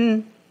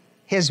deaden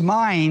his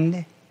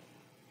mind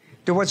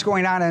to what's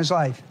going on in his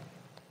life.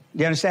 Do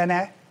you understand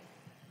that?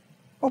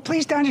 Well,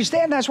 please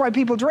understand that's why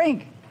people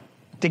drink,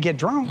 to get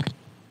drunk.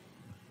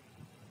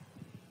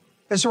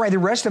 That's why the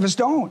rest of us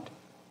don't.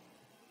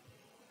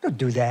 Don't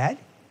do that.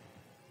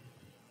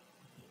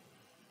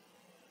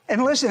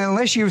 And listen,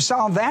 unless you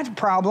solve that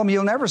problem,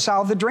 you'll never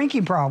solve the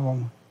drinking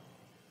problem.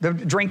 The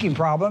drinking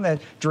problem,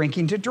 that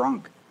drinking to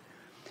drunk.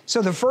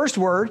 So the first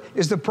word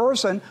is the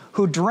person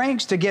who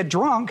drinks to get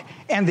drunk,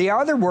 and the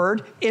other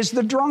word is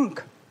the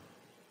drunk,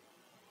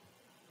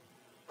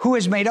 who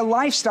has made a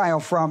lifestyle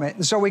from it.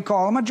 And so we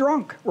call him a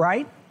drunk,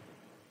 right?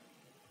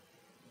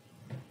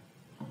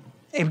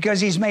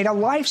 Because he's made a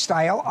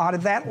lifestyle out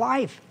of that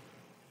life.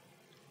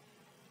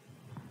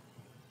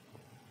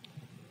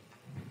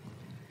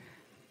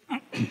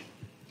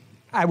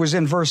 I was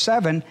in verse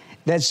 7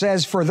 that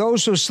says, for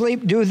those who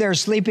sleep do their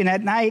sleeping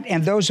at night,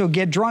 and those who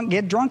get drunk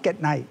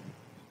at night.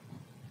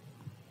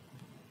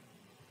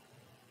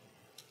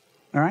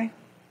 All right?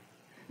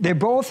 They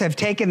both have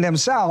taken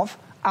themselves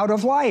out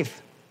of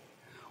life.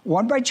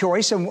 One by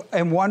choice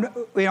and one,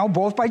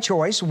 both by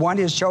choice. One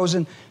is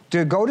chosen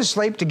to go to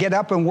sleep, to get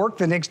up and work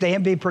the next day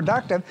and be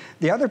productive.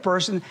 The other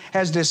person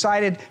has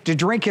decided to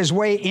drink his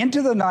way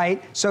into the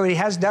night so he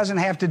doesn't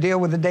have to deal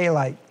with the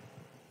daylight.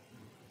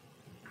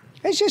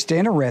 It's just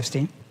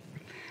interesting.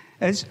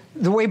 It's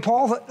the way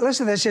Paul,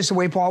 listen, that's just the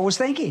way Paul was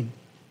thinking.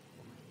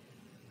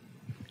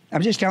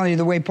 I'm just telling you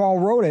the way Paul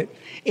wrote it,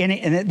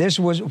 and this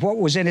was what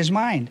was in his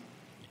mind.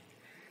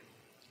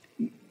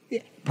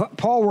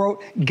 Paul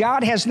wrote,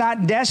 God has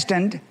not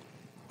destined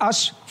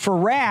us for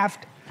wrath,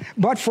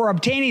 but for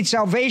obtaining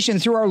salvation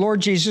through our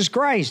Lord Jesus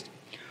Christ,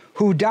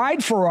 who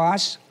died for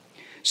us,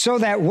 so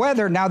that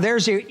whether, now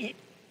there's a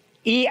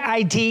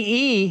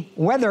E-I-T-E,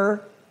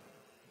 whether,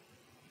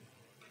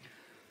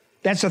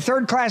 that's a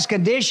third-class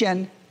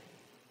condition,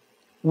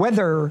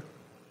 whether,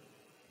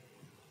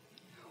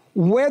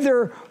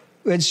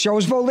 it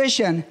shows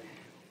volition,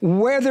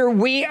 whether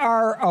we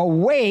are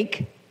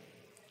awake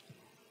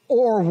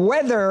or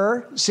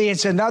whether, see,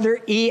 it's another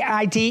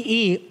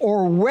E-I-T-E,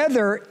 or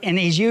whether, and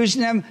he's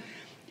using them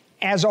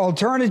as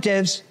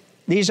alternatives.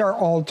 These are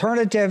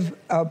alternative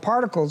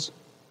particles.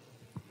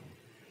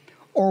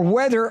 Or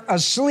whether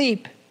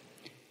asleep.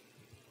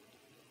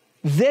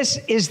 This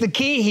is the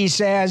key, he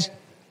says,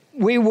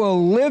 we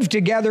will live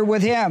together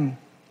with him.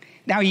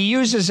 Now, he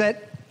uses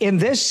it in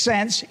this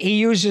sense, he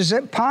uses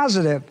it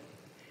positive.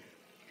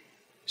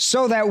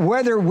 So that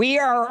whether we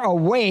are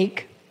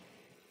awake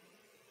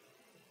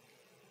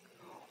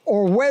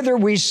or whether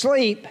we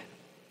sleep,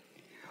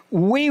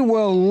 we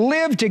will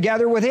live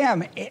together with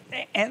him.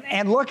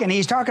 And look, and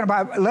he's talking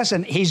about,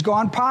 listen, he's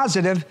gone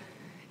positive.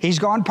 He's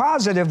gone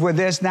positive with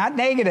this, not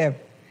negative.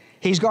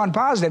 He's gone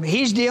positive.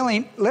 He's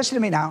dealing, listen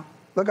to me now,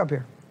 look up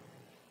here.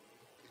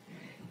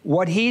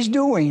 What he's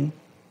doing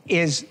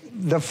is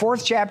the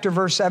 4th chapter,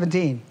 verse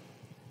 17,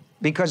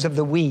 because of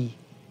the we.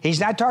 He's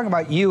not talking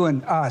about you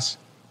and us.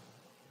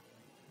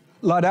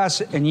 Let us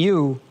and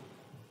you.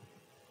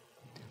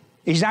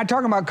 He's not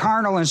talking about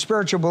carnal and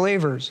spiritual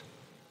believers.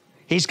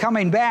 He's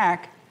coming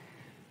back.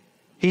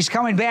 He's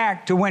coming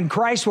back to when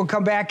Christ will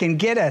come back and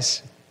get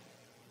us.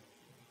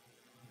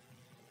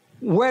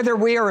 Whether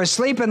we are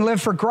asleep and live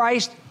for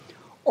Christ,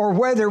 or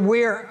whether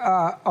we're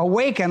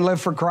awake and live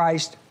for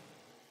Christ,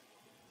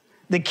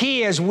 the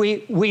key is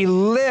we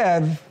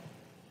live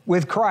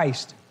with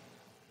Christ.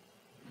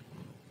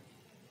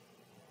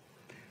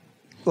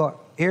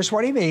 Look, here's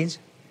what he means.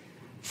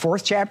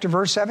 4th chapter,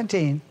 verse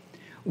 17.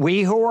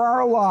 We who are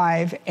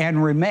alive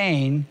and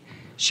remain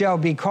shall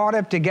be caught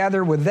up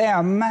together with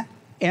them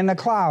in the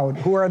cloud.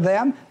 Who are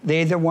them?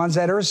 They're the ones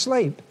that are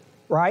asleep,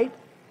 right?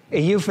 A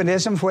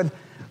euphemism for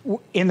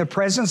in the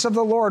presence of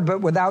the Lord,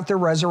 but without their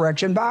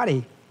resurrection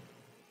body.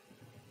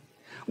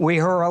 We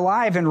who are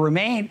alive and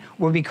remain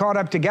will be caught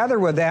up together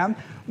with them.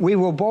 We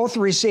will both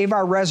receive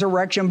our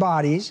resurrection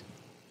bodies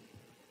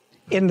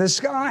in the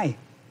sky.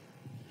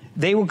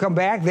 They will come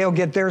back. They'll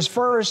get theirs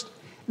first.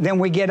 Then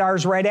we get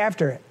ours right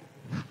after it.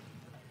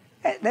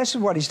 This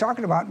is what he's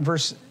talking about in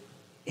verse.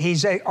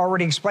 He's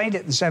already explained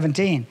it in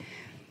 17.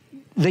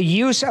 The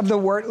use of the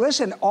word.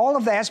 Listen, all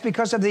of that's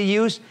because of the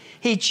use.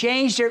 He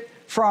changed it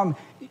from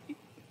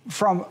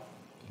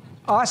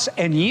us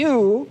and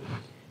you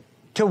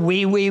to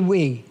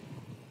we.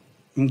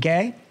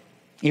 Okay?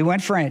 He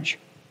went French.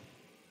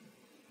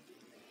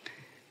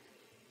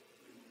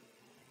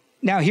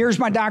 Now, here's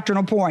my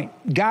doctrinal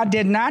point. God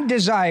did not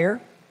desire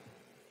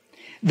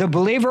the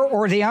believer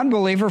or the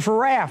unbeliever for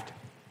wrath.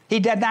 He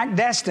did not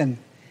destine.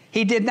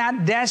 He did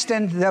not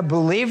destine the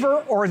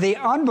believer or the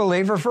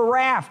unbeliever for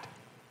wrath.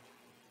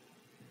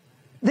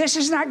 This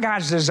is not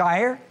God's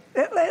desire.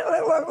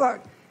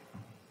 Look.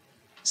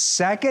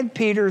 2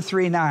 Peter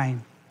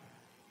 3:9.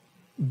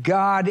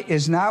 God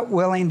is not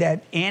willing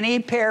that any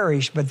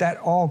perish, but that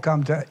all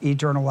come to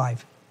eternal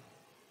life.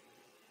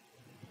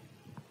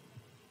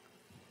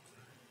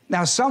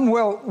 Now, some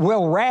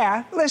will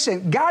wrath.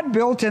 Listen, God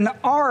built an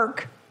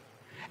ark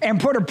and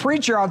put a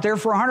preacher out there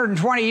for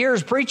 120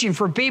 years preaching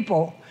for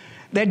people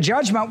that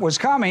judgment was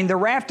coming, the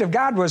wrath of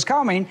God was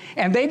coming,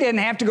 and they didn't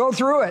have to go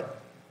through it.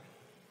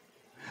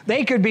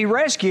 They could be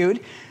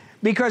rescued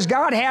because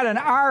God had an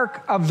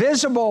ark, a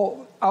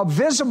visible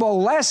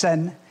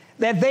lesson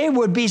that they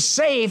would be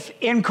safe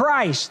in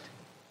Christ.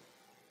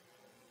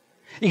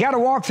 You got to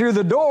walk through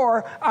the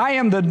door. I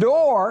am the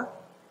door.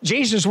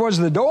 Jesus was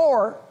the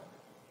door.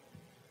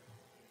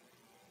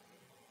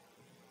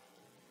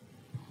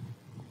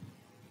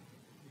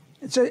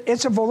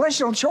 It's a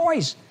volitional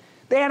choice.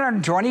 They had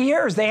 120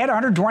 years. They had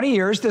 120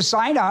 years to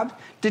sign up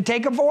to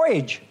take a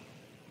voyage.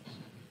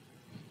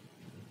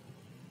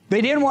 They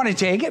didn't want to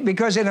take it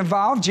because it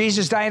involved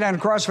Jesus dying on the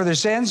cross for their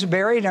sins,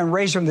 buried, and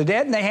raised from the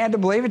dead, and they had to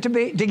believe it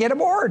to get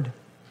aboard.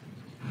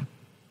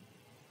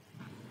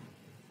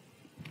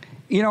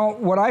 You know,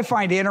 what I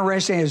find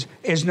interesting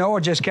is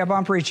Noah just kept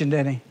on preaching,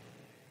 didn't he?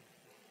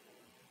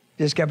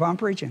 Just kept on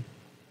preaching.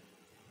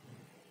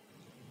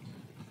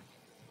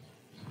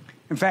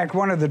 In fact,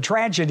 one of the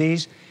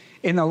tragedies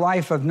in the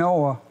life of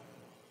Noah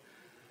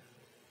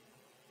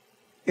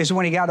is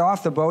when he got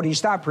off the boat, he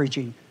stopped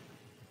preaching.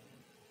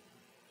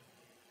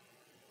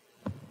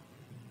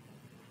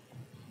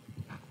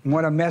 And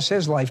what a mess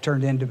his life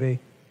turned into be.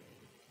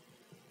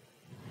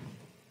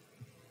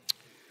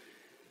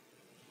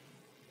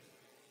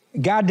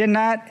 God did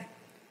not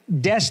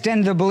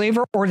destine the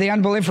believer or the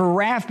unbeliever for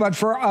wrath, but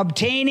for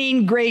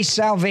obtaining grace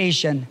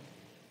to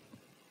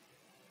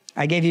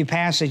I gave you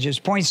passages.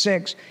 Point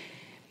 6,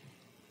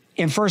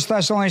 in 1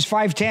 Thessalonians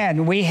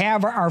 5:10, we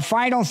have our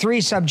final three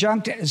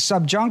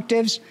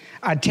subjunctives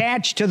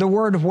attached to the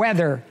word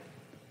whether.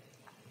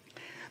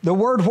 The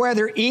word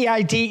whether,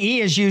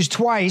 E-I-T-E, is used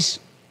twice.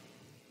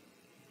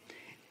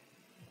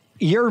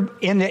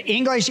 In the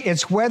English,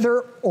 it's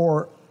whether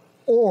or,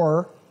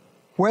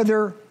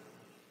 whether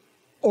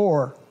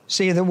or.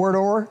 See the word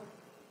or?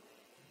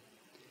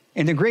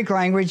 In the Greek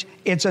language,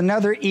 it's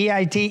another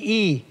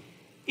E-I-T-E.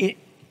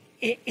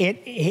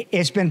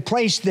 It's been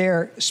placed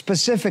there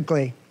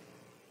specifically.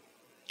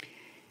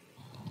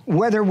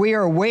 Whether we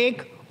are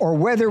awake or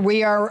whether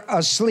we are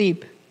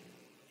asleep.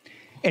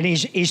 And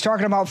he's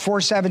talking about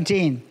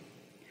 4:17.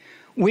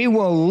 We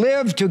will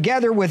live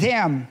together with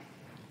him.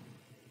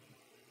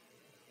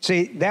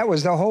 See, that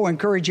was the whole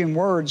encouraging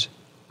words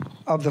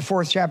of the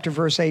 4th chapter,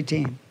 verse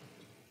 18.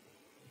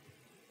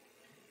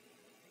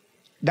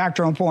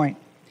 Doctrinal point.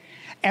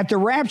 At the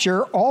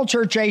rapture, all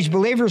church-age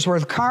believers,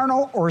 whether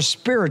carnal or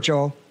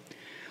spiritual,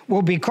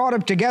 will be caught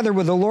up together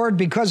with the Lord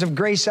because of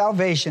grace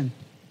salvation.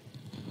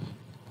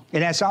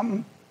 Isn't that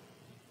something?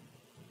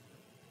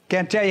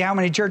 Can't tell you how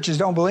many churches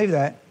don't believe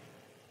that.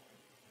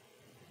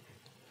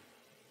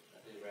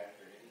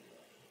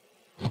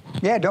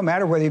 Yeah, it don't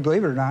matter whether you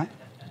believe it or not.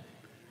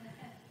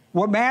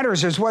 What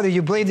matters is whether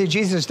you believe that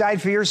Jesus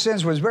died for your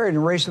sins, was buried,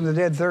 and raised from the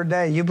dead third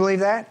day. You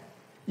believe that?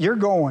 You're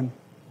going.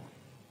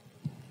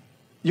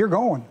 You're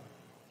going.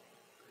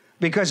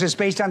 Because it's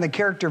based on the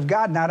character of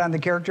God, not on the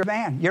character of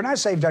man. You're not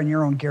saved on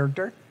your own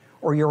character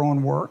or your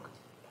own work.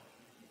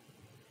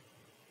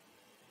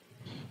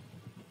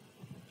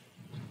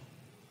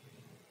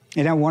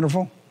 Isn't that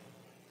wonderful?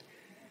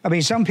 I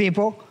mean, some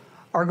people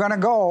are going to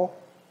go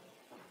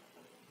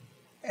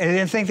and they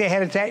didn't think they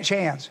had a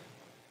chance.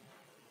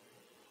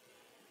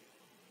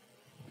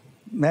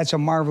 That's a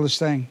marvelous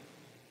thing.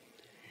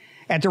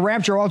 At the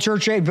rapture, all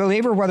church-age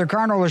believer, whether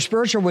carnal or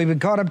spiritual, will be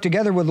caught up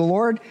together with the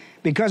Lord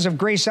because of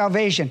grace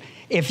salvation.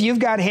 If you've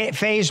got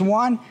phase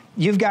 1,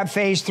 you've got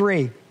phase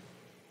 3.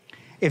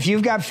 If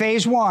you've got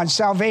phase 1,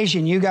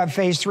 salvation, you've got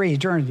phase 3,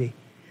 eternity.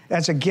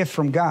 That's a gift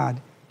from God.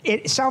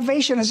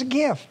 Salvation is a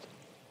gift.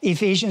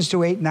 Ephesians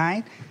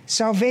 2:8-9.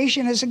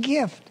 Salvation is a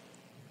gift.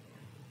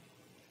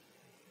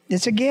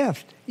 It's a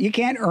gift. You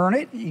can't earn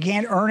it. You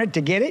can't earn it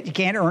to get it. You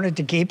can't earn it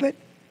to keep it.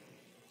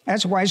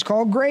 That's why it's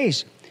called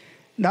grace.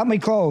 Let me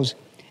close.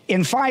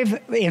 In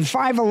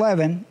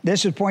 5:11,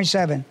 this is point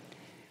 7.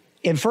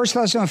 In 1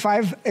 Thessalonians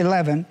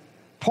 5:11,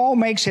 Paul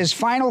makes his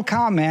final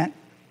comment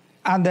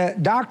on the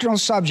doctrinal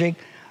subject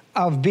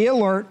of be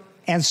alert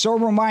and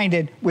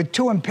sober-minded with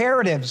 2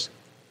 imperatives.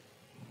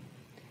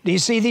 Do you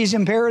see these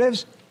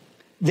imperatives?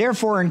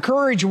 Therefore,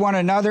 encourage one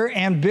another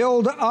and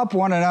build up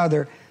one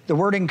another. The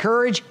word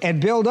encourage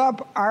and build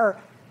up are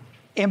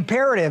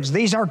imperatives.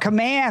 These are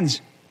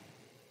commands.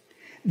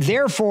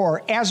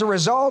 Therefore, as a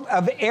result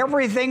of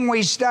everything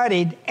we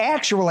studied,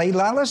 actually,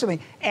 listen to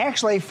me,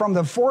 actually from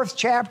the 4th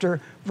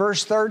chapter,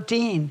 verse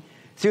 13,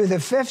 through the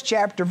 5th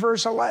chapter,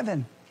 verse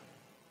 11.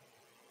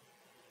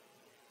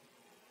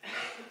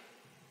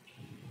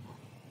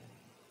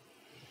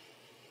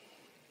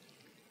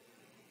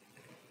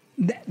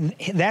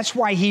 That's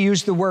why he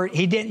used the word,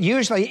 he didn't,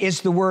 usually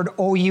it's the word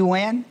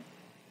O-U-N,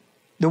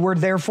 the word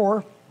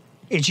therefore.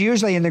 It's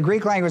usually in the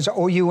Greek language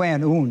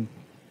O-U-N, un.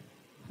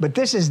 But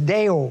this is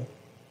Deo.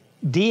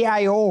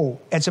 D-I-O.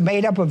 It's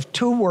made up of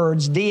 2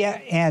 words,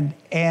 dia and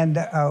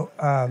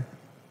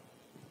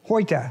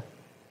hoita.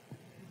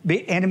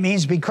 And it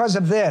means because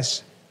of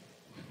this.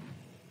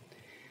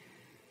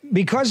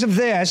 Because of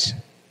this,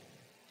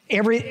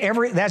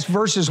 that's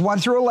verses 1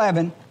 through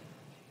 11.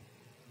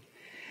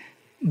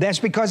 That's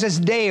because it's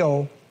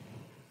Deo.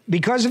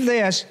 Because of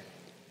this,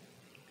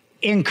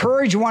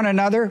 encourage one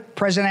another,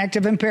 present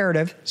active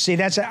imperative. See,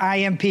 that's an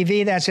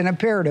IMPV, that's an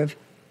imperative.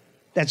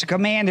 That's a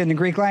command in the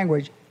Greek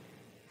language.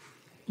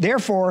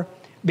 Therefore,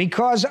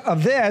 because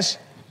of this,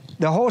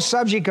 the whole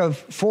subject of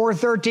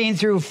 4:13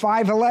 through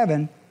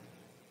 5:11,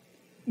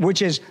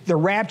 which is the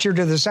rapture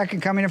to the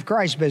second coming of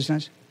Christ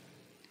business,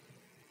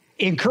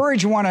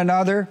 encourage one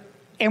another,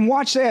 and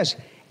watch this,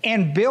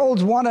 and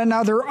build one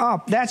another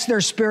up. That's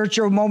their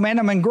spiritual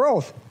momentum and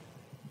growth.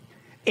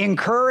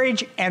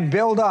 Encourage and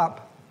build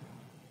up.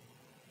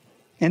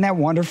 Isn't that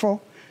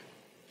wonderful?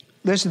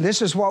 Listen,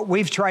 this is what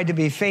we've tried to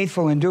be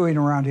faithful in doing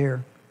around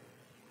here.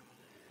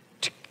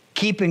 To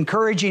keep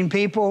encouraging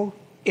people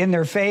in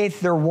their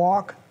faith, their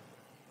walk.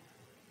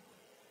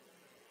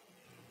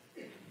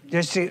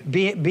 Just to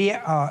be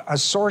a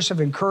source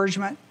of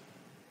encouragement.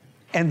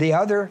 And the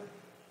other,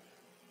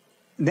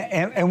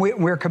 and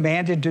we're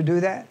commanded to do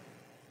that.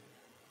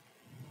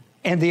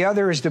 And the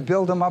other is to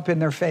build them up in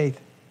their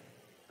faith.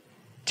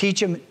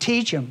 Teach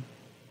them.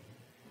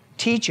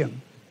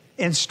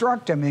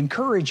 Instruct them,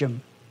 encourage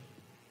them.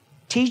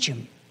 Teach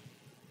them.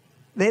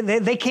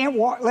 They can't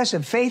walk.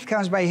 Listen, faith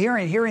comes by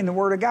hearing the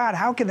Word of God.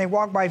 How can they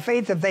walk by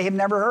faith if they have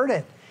never heard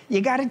it? You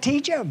got to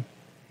teach them.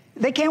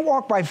 They can't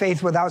walk by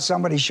faith without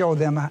somebody show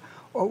them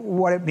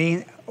what it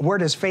means. Where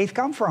does faith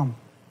come from?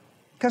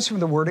 It comes from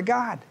the Word of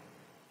God.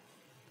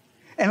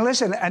 And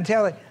listen,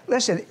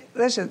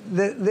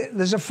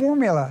 there's a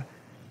formula.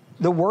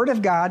 The Word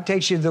of God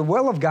takes you to the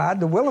will of God.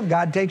 The will of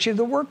God takes you to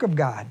the work of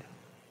God.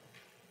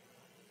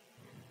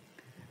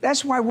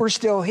 That's why we're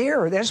still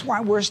here. That's why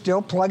we're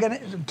still plugging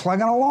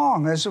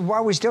along. That's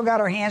why we still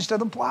got our hands to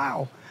the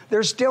plow.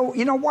 There's still,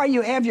 you know why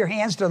you have your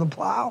hands to the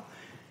plow?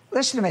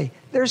 Listen to me.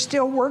 There's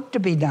still work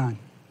to be done.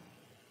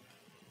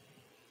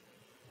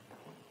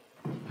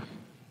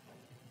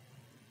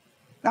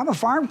 I'm a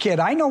farm kid.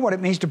 I know what it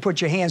means to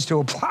put your hands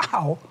to a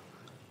plow.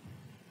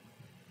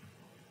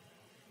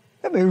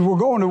 That means we're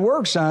going to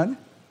work, son.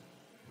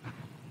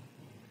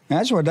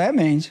 That's what that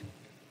means.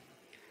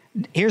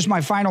 Here's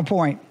my final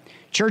point.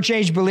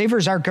 Church-age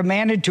believers are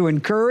commanded to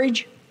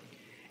encourage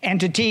and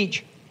to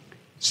teach.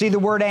 See the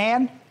word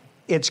and?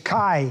 It's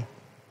kai.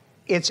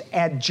 It's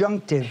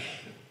adjunctive.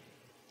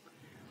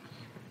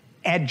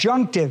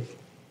 Adjunctive.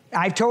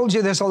 I've told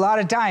you this a lot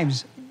of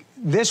times.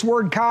 This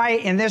word kai,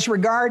 in this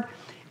regard,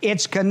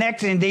 it's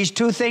connecting these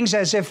two things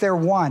as if they're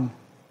one.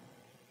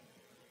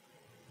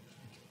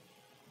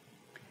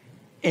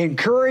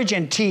 Encourage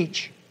and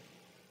teach.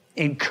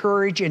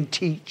 Encourage and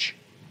teach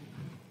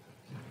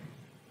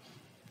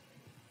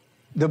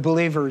the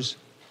believers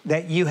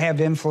that you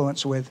have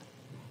influence with.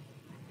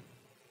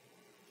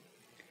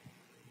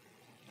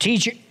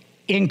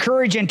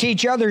 Encourage and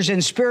teach others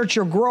in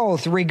spiritual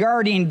growth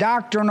regarding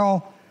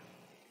doctrinal,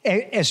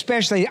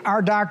 especially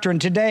our doctrine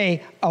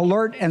today,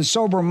 alert and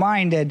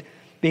sober-minded,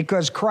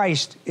 because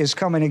Christ is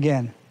coming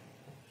again.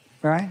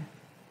 Right?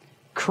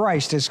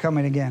 Christ is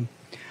coming again.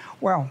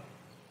 Well,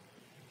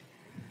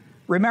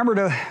 remember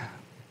to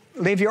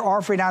leave your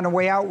offering on the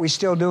way out. We're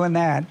still doing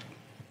that.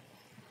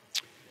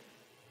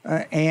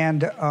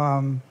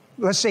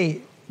 Let's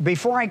see,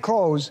 before I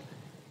close,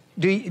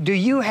 do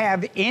you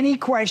have any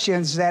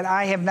questions that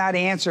I have not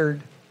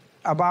answered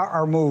about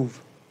our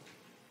move?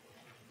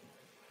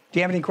 Do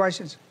you have any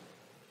questions?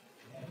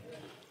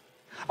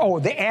 Oh,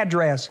 the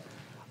address,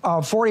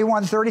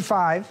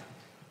 4135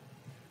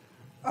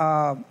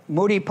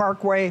 Moody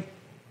Parkway,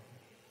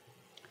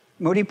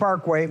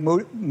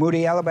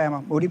 Moody,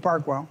 Alabama, Moody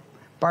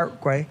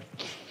Parkway.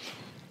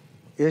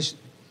 Just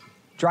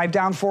drive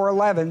down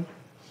 411.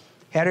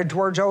 Headed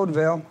towards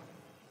Odenville.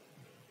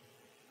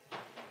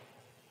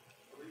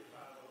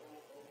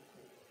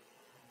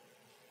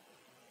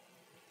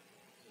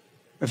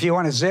 If you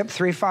want to zip,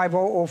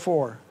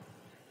 35004.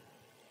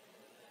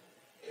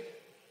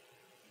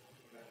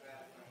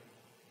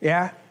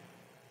 Yeah?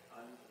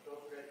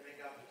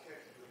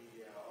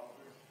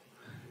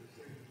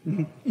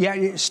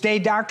 Yeah, stay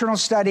doctrinal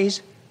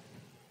studies.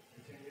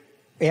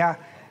 Yeah.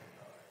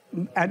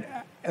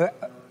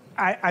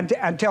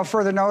 Until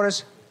further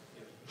notice.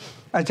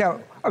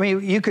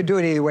 You could do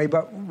it either way,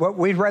 but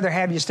we'd rather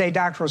have you stay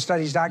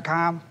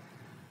doctrinalstudies.com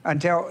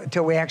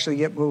until we actually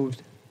get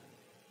moved.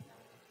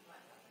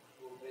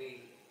 We'll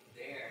be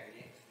there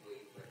next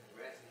week, but the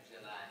rest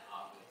of July and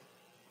August,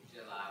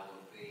 July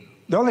will be...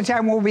 The only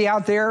time we'll be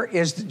out there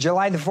is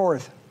July the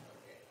 4th,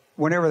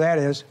 whenever that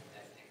is.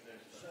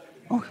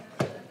 Oh,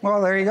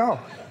 well, there you go.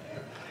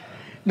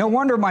 No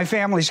wonder my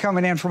family's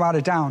coming in from out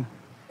of town.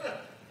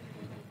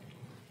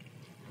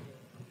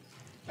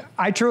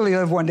 I truly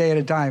live one day at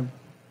a time.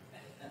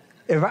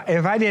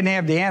 If I didn't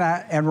have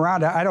Deanna and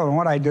Rhonda, I don't know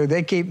what I'd do.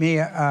 They keep me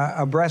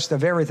abreast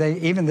of everything,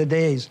 even the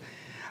days.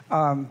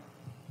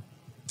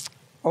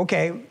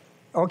 Okay.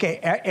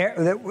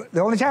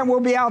 The only time we'll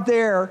be out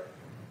there,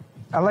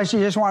 unless you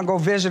just want to go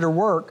visit or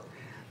work,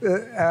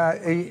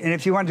 and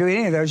if you want to do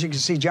any of those, you can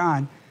see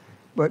John.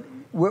 But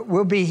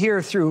we'll be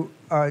here through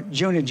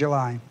June and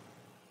July.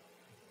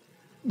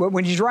 But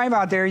when you drive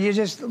out there, you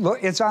just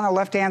look. It's on the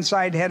left-hand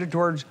side, headed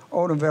towards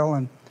Odenville,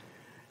 and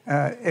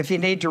if you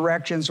need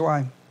directions,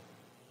 why?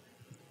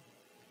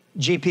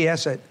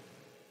 GPS it.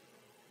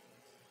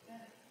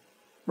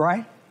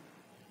 Right?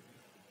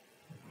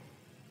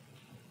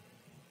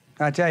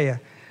 I tell you,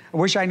 I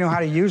wish I knew how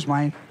to use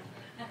mine.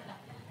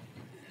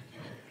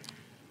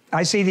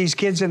 I see these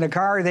kids in the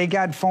car, they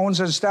got phones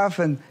and stuff,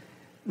 and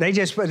they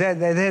just,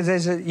 they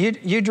say,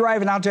 you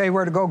drive and I'll tell you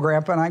where to go,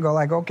 Grandpa. And I go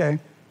like, okay.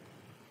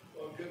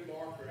 Well, a good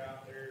marker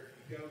out there,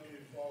 if you go too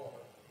far,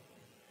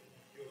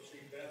 you'll see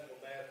Bethel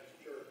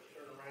Baptist Church.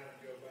 Turn around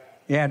and go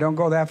back. Yeah, don't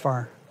go that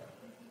far.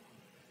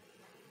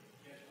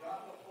 It's right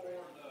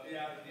before the...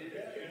 Yeah,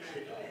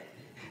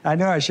 I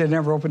knew I should have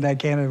never opened that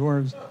can of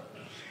worms.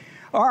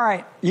 All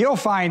right, you'll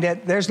find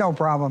it. There's no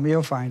problem.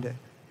 You'll find it.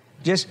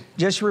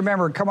 Just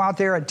remember, come out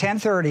there at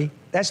 10:30.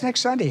 That's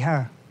next Sunday,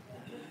 huh?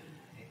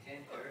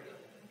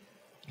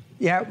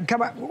 Yeah,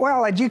 come out.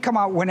 Well, you come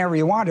out whenever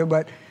you want to,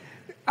 but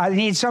I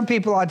need some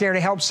people out there to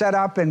help set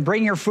up and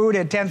bring your food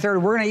at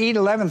 10:30. We're going to eat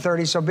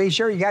 11:30, so be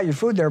sure you got your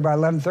food there by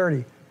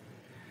 11:30.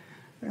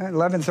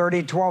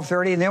 11:30,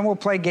 12:30, and then we'll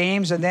play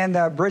games, and then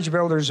the bridge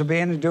builders will be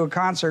in and do a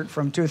concert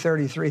from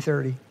 2:30,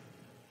 3:30.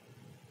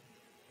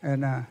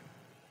 And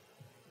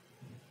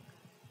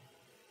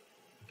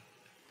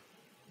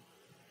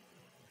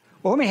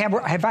well,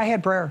 have I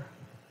had prayer?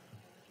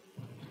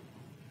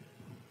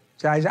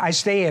 So I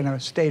stay in a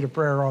state of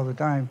prayer all the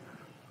time.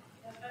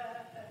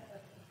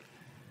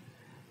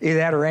 Either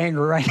that or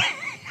anger, right?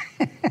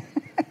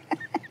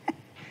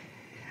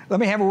 Let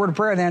me have a word of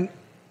prayer, and then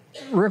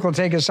Rick will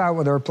take us out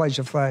with our pledge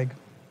of flag.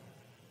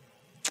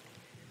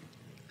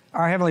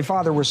 Our Heavenly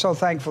Father, we're so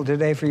thankful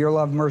today for your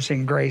love, mercy,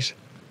 and grace.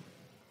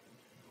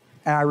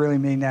 And I really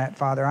mean that,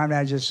 Father. I'm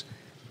not just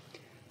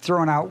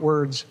throwing out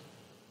words.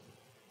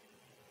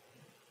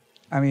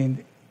 I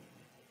mean,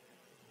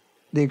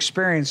 the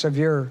experience of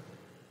your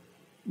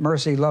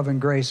mercy, love, and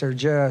grace are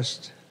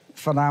just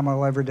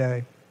phenomenal every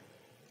day.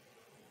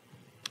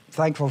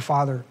 Thankful,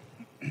 Father,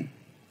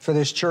 for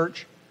this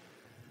church,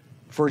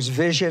 for its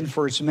vision,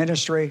 for its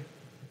ministry.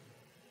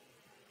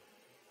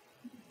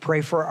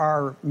 Pray for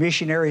our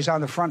missionaries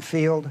on the front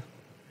field.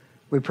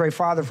 We pray,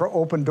 Father, for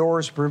open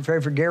doors. We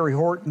pray for Gary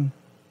Horton.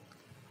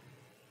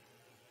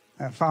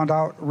 I found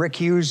out Rick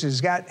Hughes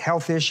has got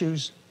health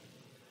issues.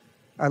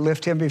 I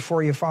lift him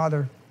before you,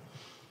 Father.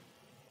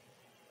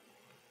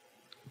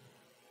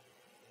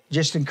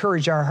 Just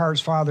encourage our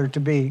hearts, Father, to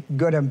be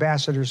good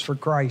ambassadors for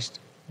Christ,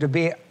 to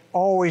be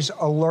always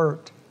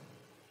alert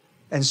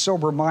and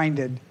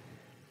sober-minded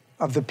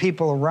of the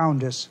people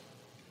around us,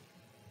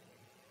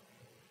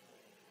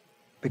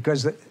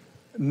 because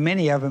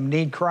many of them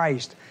need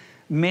Christ.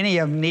 Many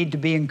of them need to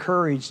be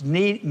encouraged.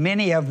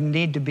 Many of them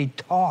need to be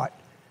taught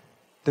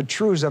the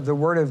truths of the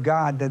Word of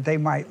God, that they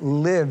might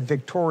live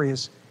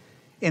victorious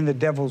in the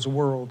devil's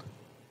world.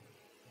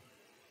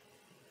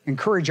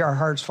 Encourage our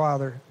hearts,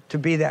 Father, to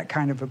be that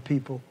kind of a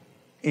people.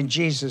 In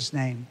Jesus'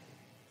 name,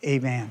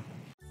 amen.